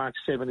benchmark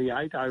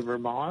 78 over a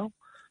mile.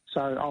 So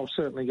I'll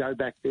certainly go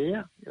back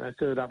there.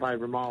 Third up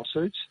over a mile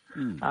suits.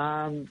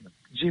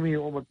 Jimmy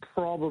Ormond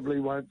probably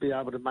won't be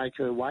able to make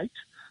her weight.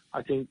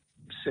 I think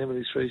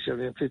 73,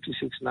 70,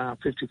 56 and a half,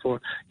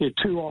 54. Yeah,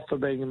 2 off for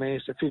being a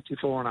master,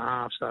 54 and a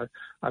half. So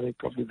I think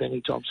probably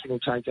Benny Thompson will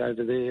take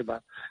over there.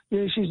 But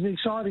yeah, she's an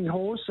exciting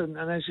horse, and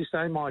as you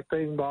say, Mike,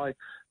 being by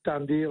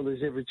done deal,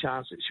 there's every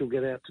chance that she'll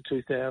get out to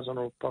 2,000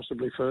 or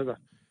possibly further.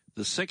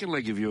 The second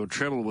leg of your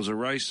treble was a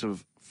race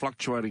of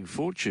fluctuating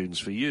fortunes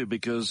for you,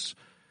 because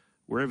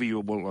wherever you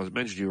were, well, I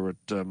mentioned you were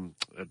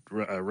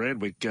at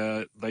Randwick,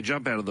 they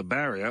jump out of the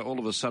barrier. All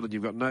of a sudden,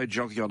 you've got no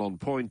jockey on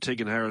point.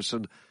 Tegan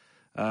Harrison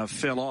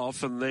fell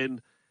off, and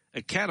then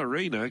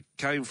Katarina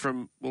came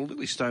from,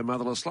 nearly stone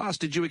motherless last.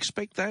 Did you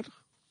expect that?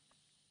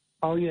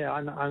 Oh, yeah,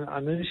 I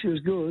knew she was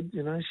good.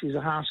 She's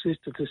a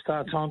half-sister to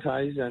Star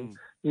Tontes, and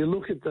you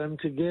look at them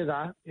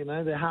together,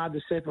 they're hard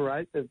to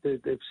separate.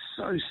 They're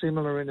so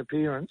similar in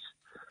appearance.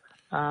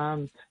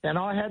 And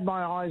I had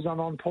my eyes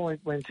on point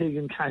when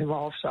Tegan came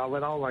off, so I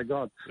went, oh, my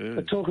God. Yeah.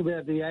 But talk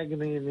about the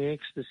agony and the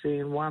ecstasy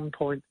in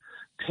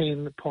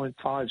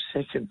 1.10.5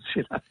 seconds,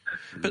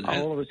 But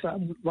all of a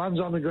sudden, one's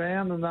on the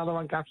ground and the other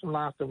one comes from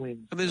last and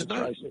wins. And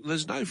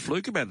there's no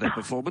fluke about that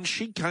performance.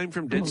 She came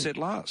from dead set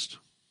last.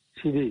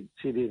 She did.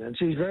 And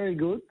she's very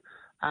good.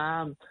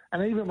 And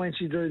even when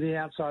she drew the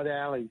outside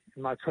alley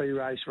in my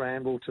pre-race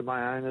ramble to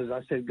my owners,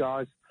 I said,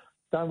 guys,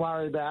 don't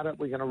worry about it.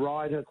 We're going to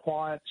ride her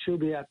quiet. She'll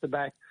be out the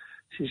back.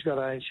 She's got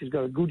a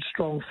good,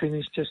 strong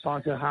finish, just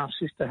like her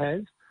half-sister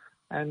has.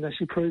 And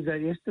she proved that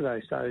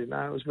yesterday. So, it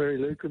was very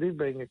lucrative,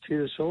 being a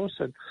Curious horse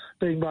and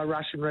being by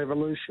Russian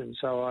Revolution.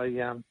 So I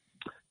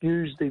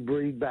used the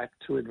breed back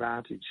to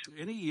advantage.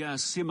 Any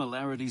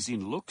similarities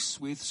in looks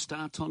with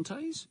Star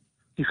Tontes?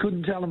 You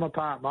couldn't tell them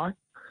apart, Mike.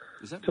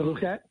 Is that to right?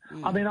 look at?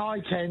 Yeah. I mean, I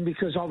can,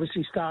 because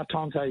obviously Star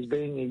Tontes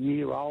being a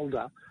year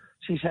older,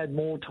 she's had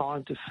more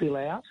time to fill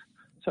out.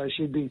 So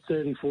she'd be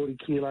 30, 40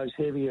 kilos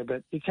heavier.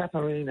 But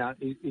Ekaterina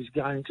is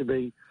going to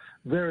be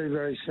very,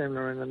 very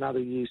similar in another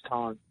year's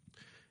time.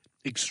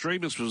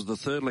 Extremis was the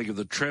third leg of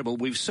the treble.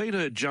 We've seen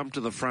her jump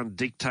to the front,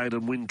 dictate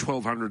and win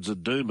 1200s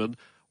at Doomben.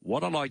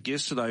 What I liked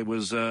yesterday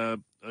was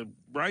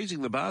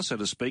raising the bar, so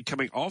to speak,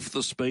 coming off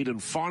the speed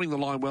and finding the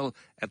line well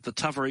at the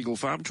tougher Eagle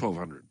Farm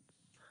 1200.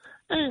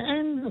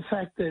 And the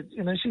fact that,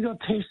 she got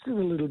tested a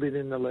little bit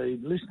in the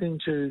lead, listening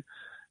to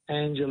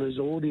Angela's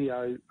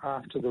audio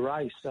after the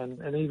race, and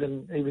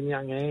even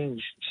young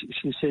Ange,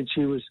 she said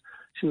she was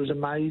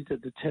amazed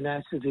at the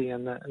tenacity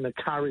and the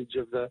courage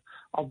of the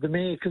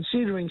mare,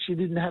 considering she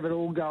didn't have it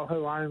all go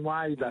her own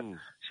way, but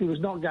she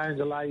was not going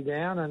to lay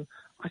down. And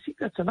I think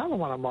that's another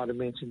one I might have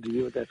mentioned to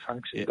you at that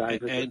function,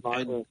 David.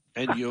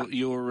 And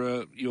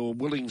your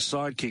willing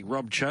sidekick,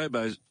 Rob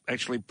Chobo,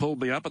 actually pulled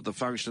me up at the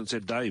function and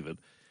said, David,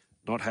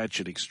 not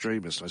Hatchet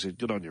Extremist. I said,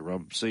 good on you,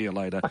 Rob. See you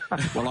later.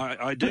 Well,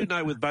 I do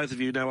know with both of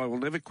you now I will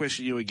never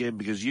question you again,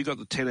 because you got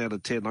the 10 out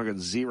of 10 and I got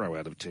 0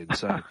 out of 10.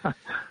 So,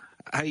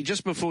 hey,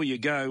 just before you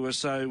go,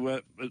 it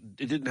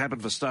didn't happen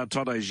for Star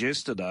Tontes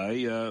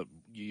yesterday.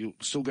 You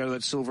still go to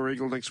that Silver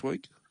Eagle next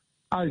week?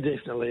 Oh,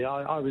 definitely.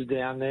 I was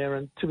down there,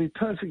 and to be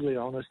perfectly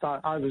honest,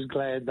 I was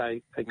glad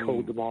they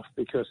called them off,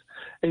 because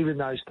even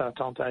though Star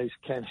Tontes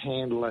can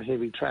handle a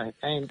heavy track,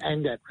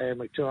 and at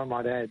Randwick too, I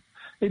might add,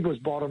 it was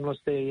bottomless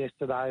there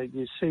yesterday.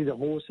 You see the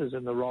horses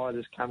and the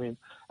riders come in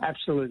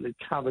absolutely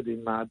covered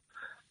in mud.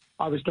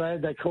 I was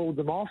glad they called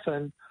them off,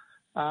 and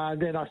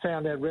then I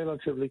found out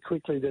relatively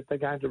quickly that they're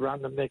going to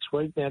run them next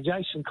week. Now,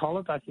 Jason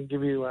Collett, I can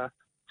give you an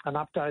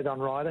update on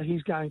rider.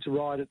 He's going to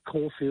ride at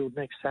Caulfield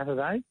next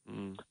Saturday,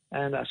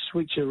 and a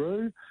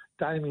switcheroo,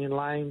 Damien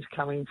Lane's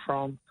coming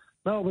from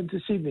Melbourne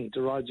to Sydney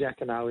to ride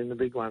Jacquinot in the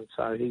big one,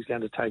 so he's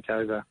going to take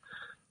over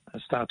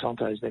Star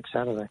Tontes next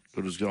Saturday.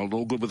 Good as gold.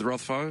 All good with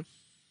Rothfire?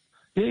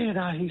 Yeah,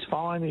 no, he's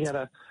fine. He had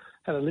a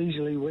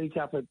leisurely week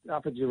up at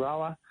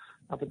Euroa,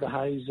 up at the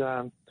Hayes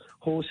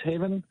Horse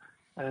Heaven,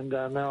 and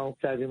Mel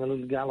gave him a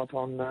little gallop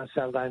on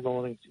Saturday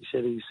morning. He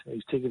said he's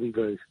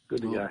tickety-boo.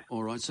 Good to go.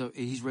 All right, so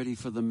he's ready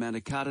for the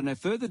Manikato. Now,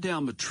 further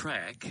down the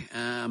track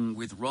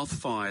with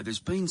Rothfire, there's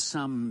been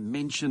some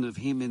mention of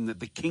him in the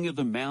King of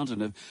the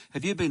Mountain.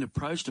 Have you been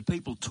approached? Are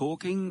people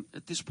talking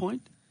at this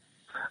point?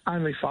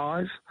 Only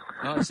 5.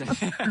 Oh, so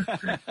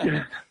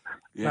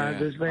yeah,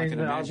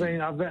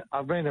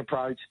 I've been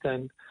approached,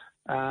 and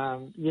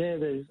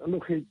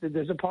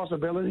there's a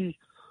possibility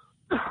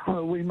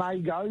we may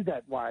go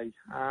that way.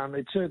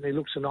 It certainly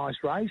looks a nice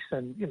race,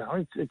 and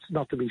it's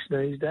not to be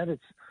sneezed at.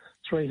 It's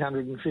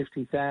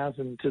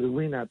 $350,000 to the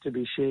winner to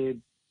be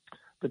shared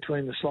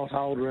between the slot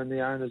holder and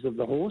the owners of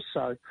the horse.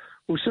 So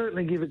we'll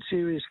certainly give it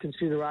serious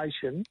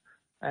consideration.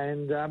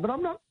 And but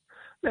I'm not.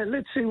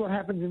 Let's see what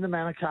happens in the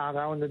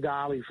Manikato and the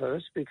Darley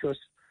first, because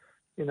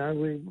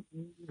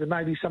there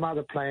may be some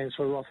other plans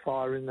for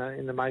Rothfire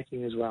in the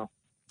making as well.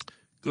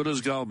 Good as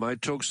gold,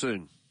 mate. Talk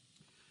soon.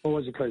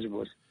 Always a pleasure,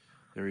 boys.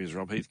 There he is,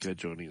 Rob Heathcote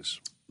joining us.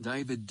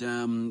 David,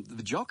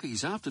 the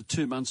jockeys, after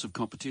 2 months of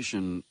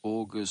competition,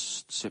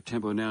 August,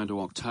 September, now into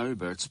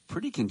October, it's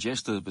pretty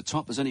congested at the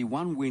top. There's only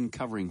one win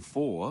covering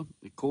 4,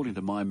 according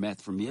to my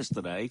math from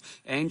yesterday.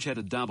 Ange had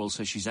a double,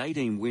 so she's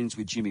 18 wins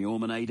with Jimmy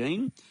Orman,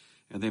 18.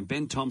 And then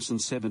Ben Thompson,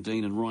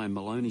 17, and Ryan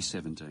Maloney,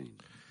 17.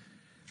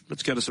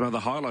 Let's go to some other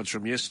highlights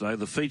from yesterday.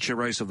 The feature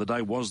race of the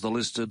day was the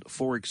listed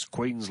Forex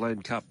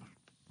Queensland Cup.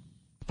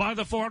 By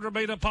the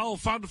 400-metre pole,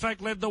 Fun Fact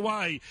led the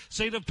way.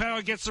 Seat of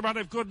Power gets the run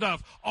if good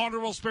enough.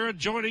 Honourable Spirit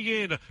joining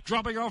in,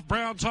 dropping off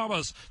Brown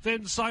Thomas.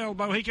 Then Sail,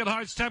 Mohican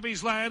Heights,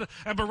 Tappy's Land,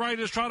 and Berrain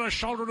is trying to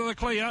shoulder to the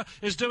clear,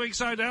 is doing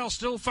so now.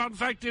 Still Fun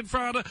Fact in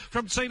front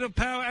from Seat of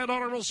Power and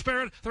Honourable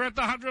Spirit. They're at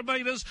the 100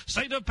 metres.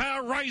 Seat of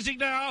Power raising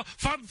now.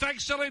 Fun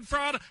Fact still in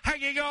front,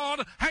 hanging on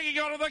to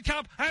the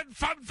cup, and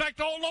Fun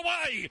Fact all the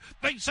way.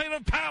 Big Seat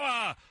of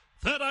Power.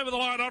 Third over the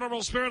line,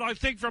 Honourable Spirit, I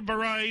think, from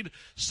Berrain.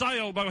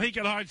 Sail,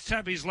 Mohican Heights,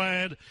 Tappy's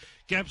Land.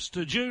 Gaps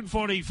to June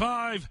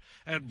 45,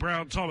 and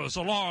Brown Thomas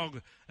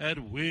along at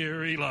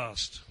Weary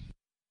Last.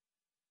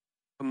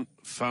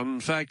 Fun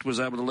fact, was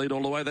able to lead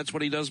all the way. That's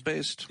what he does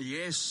best.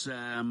 Yes,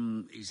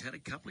 he's had a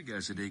couple of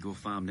goes at Eagle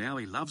Farm now.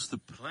 He loves the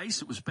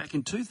place. It was back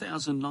in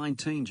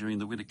 2019 during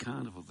the Winter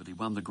Carnival that he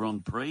won the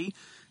Grand Prix.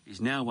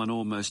 He's now won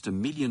almost $1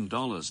 million,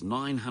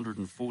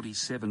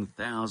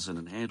 $947,000,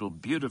 and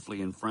handled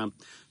beautifully in front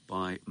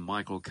by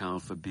Michael Carl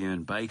for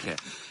Björn Baker.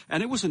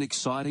 And it was an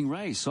exciting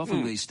race.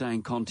 Often these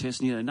staying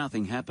contests,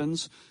 nothing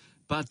happens.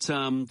 But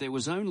there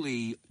was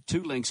only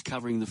 2 lengths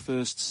covering the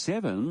first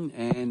 7,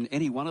 and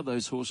any one of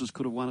those horses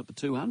could have won at the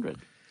 200.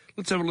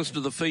 Let's have a listen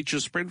to the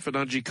feature sprint for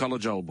Nudgee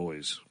College Old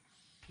Boys.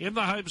 In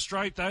the home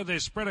straight, though, they're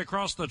spread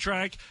across the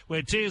track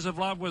where Tears of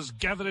Love was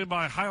gathered in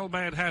by Hail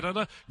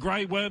Manhattan.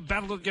 Grey Worm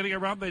battled at getting a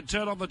run, then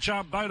turned on the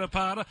charm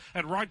Bonaparte,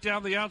 and right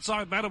down the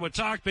outside,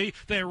 Manawatake.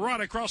 They're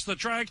right across the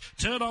track.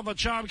 Turn on the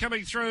charm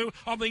coming through.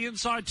 On the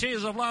inside,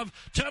 Tears of Love.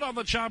 Turn on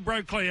the charm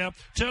broke clear.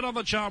 Turn on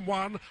the charm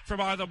won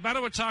from either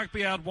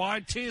Manawatake out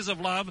wide. Tears of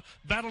Love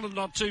battled and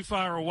not too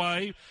far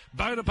away.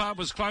 Bonaparte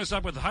was close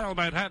up with Hail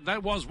Manhattan.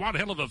 That was one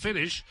hell of a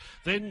finish.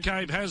 Then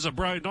came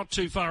Hazabro, not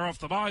too far off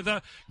them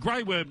either.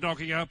 Grey Worm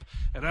knocking up,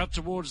 and out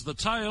towards the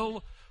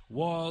tail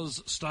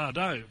was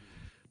Stardome.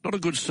 Not a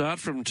good start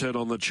from Turn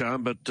on the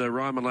Charm, but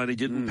Ryan Maloney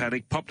didn't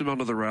panic, popped him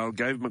onto the rail,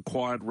 gave him a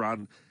quiet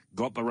run,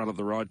 got the run at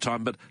the right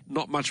time, but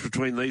not much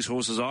between these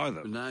horses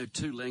either. No,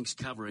 2 lengths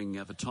covering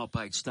the top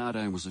 8.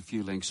 Stardome was a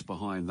few lengths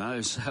behind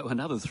those. So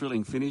another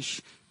thrilling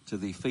finish to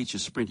the feature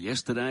sprint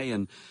yesterday,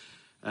 and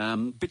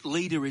bit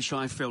leaderish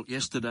I felt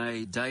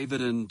yesterday,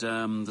 David, and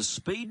the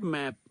speed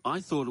map, I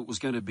thought it was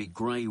going to be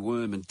Grey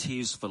Worm and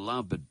Tears for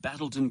Love, but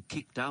Battleton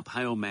kicked up.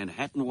 Hail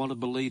Manhattan wanted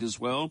the lead as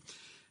well.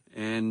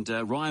 And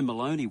Ryan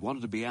Maloney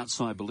wanted to be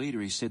outside the leader,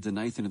 he said to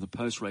Nathan in the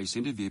post-race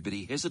interview, but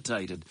he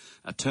hesitated.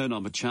 A Turn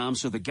on the Charm,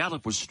 so the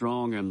gallop was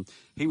strong, and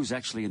he was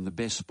actually in the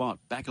best spot,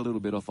 back a little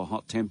bit off a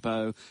hot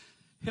tempo.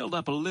 Held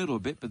up a little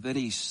bit, but then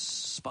he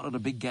spotted a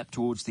big gap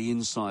towards the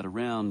inside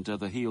around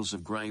the heels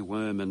of Grey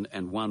Worm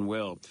and won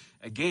well.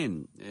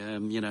 Again,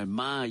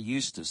 Ma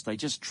Eustace, they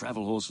just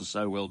travel horses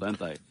so well, don't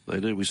they? They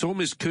do. We saw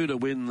Miss Cuda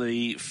win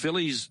the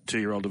fillies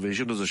 2-year-old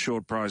division as a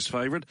short prize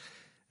favourite,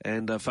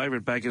 and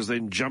favourite backers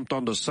then jumped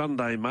onto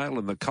Sunday Mail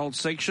in the colt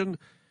section.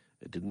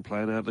 It didn't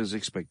plan out as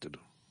expected.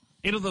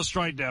 Into the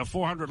straight now,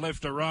 400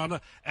 left to run,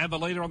 and the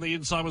leader on the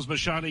inside was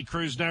Mashani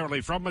Cruz narrowly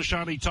from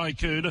Mashani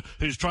Tycoon,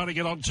 who's trying to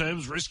get on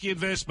terms. Risky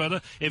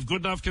investment if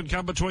good enough can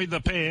come between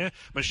the pair.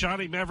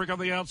 Mashani Maverick on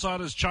the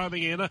outside is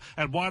chiming in,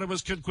 and wider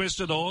was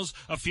Conquistadors.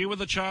 A few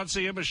with a chance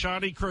here.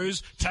 Mashani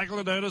Cruz tackled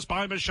and earnest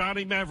by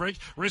Mashani Maverick.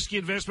 Risky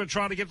investment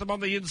trying to get them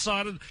on the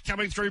inside and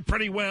coming through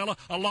pretty well.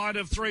 A line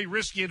of 3.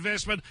 Risky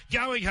investment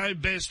going home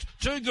best.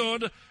 Too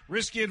good.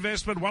 Risky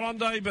investment, one on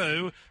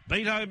debut.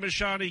 Beat home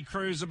Mashani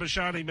Cruz and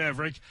Mashani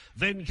Maverick.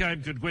 Then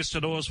came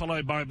Conquistadors,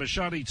 followed by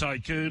Mashani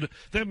Tycoon.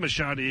 Then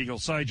Mashani Eagle,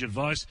 Sage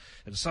Advice,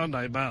 and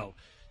Sunday Mail.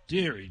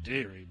 Deary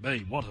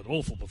me, what an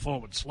awful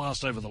performance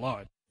last over the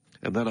line.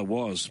 And then it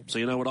was. So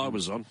you know what I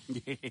was on?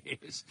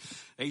 Yes.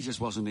 He just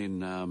wasn't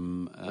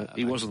in...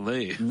 he wasn't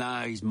there.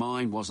 No, his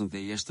mind wasn't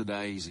there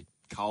yesterday. He's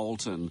a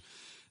colt and...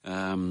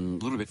 a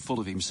little bit full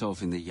of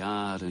himself in the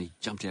yard, and he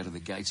jumped out of the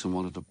gates and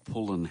wanted to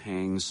pull and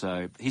hang.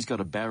 So he's got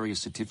a barrier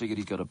certificate,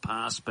 he's got a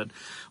pass. But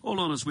all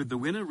honours with the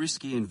winner,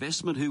 Risky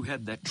Investment, who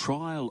had that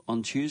trial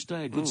on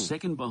Tuesday, a good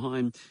second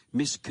behind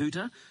Miss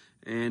Cooter.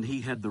 And he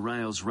had the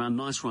rails run.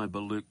 Nice ride by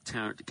Luke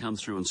Tarrant to come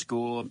through and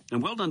score.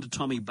 And well done to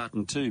Tommy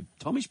Button too.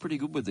 Tommy's pretty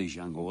good with these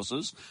young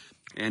horses.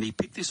 And he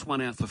picked this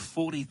one out for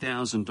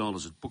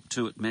 $40,000 at Book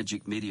 2 at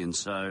Magic Million.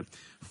 So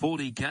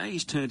 40K,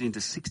 he's turned into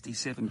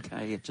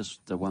 67K at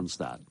just one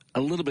start.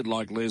 A little bit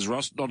like Les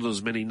Ross, not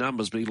as many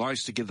numbers, but he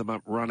likes to get them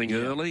up running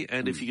early.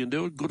 And if you can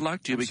do it, good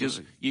luck to you.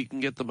 Absolutely. Because you can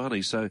get the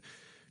money. So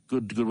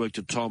good work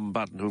to Tom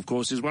Button, who, of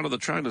course, is one of the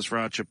trainers for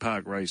Archer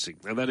Park Racing.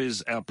 And that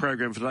is our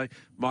program for today.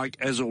 Mike,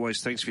 as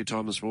always, thanks for your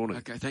time this morning.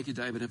 Okay, thank you,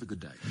 David. Have a good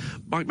day.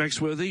 Mike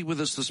Maxworthy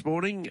with us this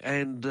morning,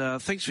 and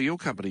thanks for your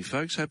company,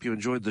 folks. Hope you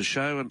enjoyed the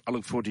show, and I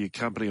look forward to your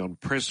company on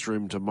Press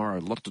Room tomorrow. A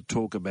lot to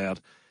talk about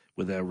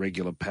with our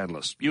regular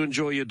panellists. You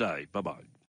enjoy your day. Bye-bye.